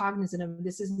 very cognizant of,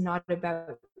 this is not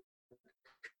about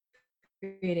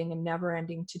creating a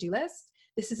never-ending to-do list.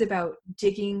 This is about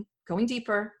digging, going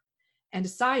deeper, and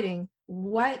deciding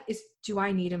what do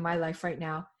I need in my life right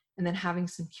now, and then having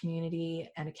some community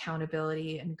and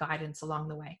accountability and guidance along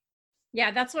the way.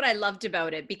 Yeah, that's what I loved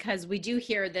about it, because we do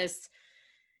hear this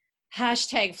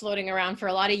hashtag floating around for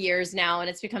a lot of years now, and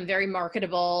it's become very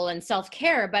marketable and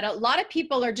self-care, but a lot of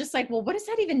people are just like, well, what does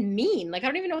that even mean? Like, I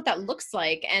don't even know what that looks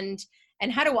like. And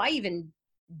how do I even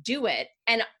do it?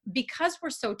 And because we're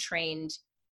so trained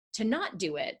to not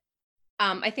do it,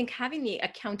 I think having the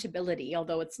accountability,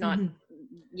 although it's not,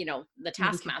 the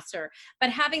taskmaster, but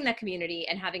having that community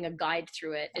and having a guide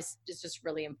through it is just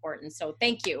really important. So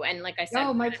thank you. And like I said,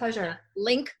 oh, my pleasure.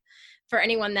 Link for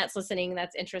anyone that's listening,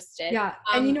 that's interested. Yeah.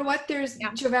 And you know what,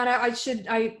 Giovanna, I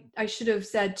should have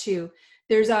said too,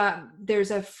 there's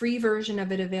a free version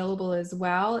of it available as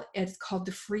well. It's called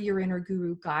the Free Your Inner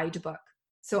Guru Guidebook.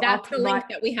 So that's the link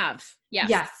that we have.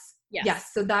 Yes.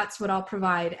 So that's what I'll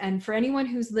provide. And for anyone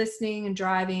who's listening and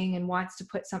driving and wants to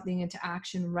put something into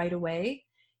action right away,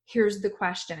 here's the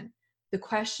question. The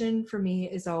question for me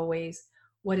is always,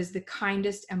 what is the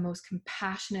kindest and most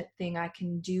compassionate thing I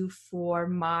can do for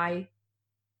my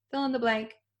fill in the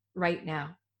blank right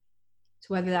now?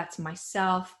 So whether that's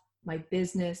myself, my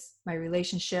business, my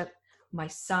relationship, my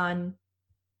son,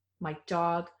 my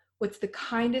dog, what's the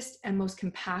kindest and most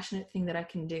compassionate thing that I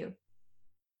can do?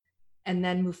 And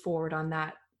then move forward on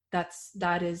that.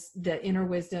 That is the inner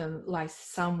wisdom lies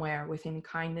somewhere within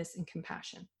kindness and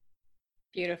compassion.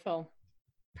 Beautiful.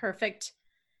 Perfect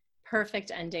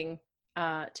ending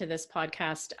to this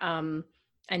podcast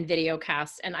and video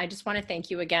cast. And I just want to thank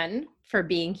you again for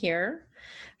being here,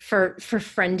 for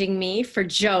friending me, for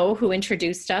Joe, who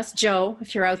introduced us. Joe,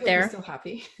 if you're out there, so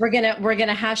happy. We're gonna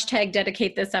hashtag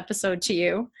dedicate this episode to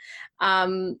you.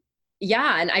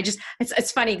 Yeah. And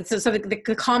it's funny. So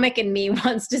the comic in me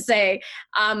wants to say,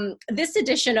 this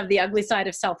edition of The Ugly Side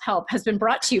of Self-Help has been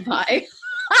brought to you by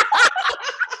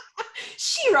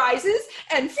She Rises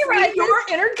and Free Your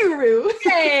Inner Guru.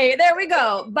 Hey, there we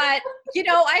go. But,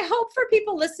 I hope for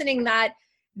people listening that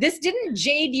this didn't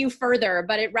jade you further,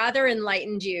 but it rather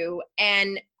enlightened you.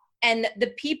 And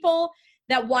the people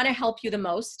that want to help you the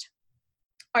most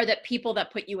are the people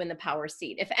that put you in the power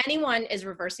seat. If anyone is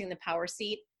reversing the power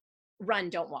seat, run,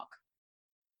 don't walk.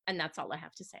 And that's all I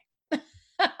have to say.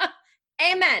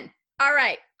 Amen. All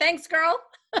right. Thanks, girl.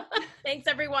 Thanks,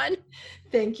 everyone.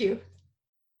 Thank you.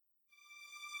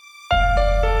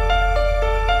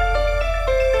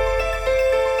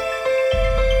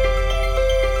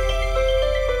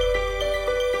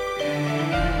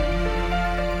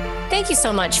 Thank you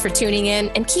so much for tuning in,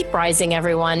 and keep rising,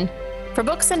 everyone. For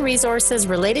books and resources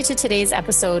related to today's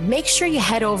episode, make sure you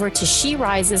head over to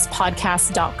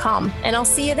SheRisesPodcast.com, and I'll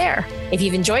see you there. If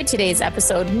you've enjoyed today's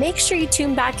episode, make sure you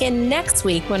tune back in next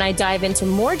week when I dive into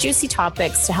more juicy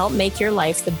topics to help make your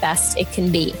life the best it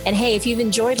can be. And hey, if you've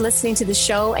enjoyed listening to the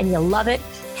show and you love it,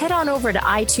 head on over to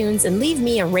iTunes and leave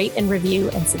me a rate and review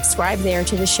and subscribe there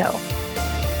to the show.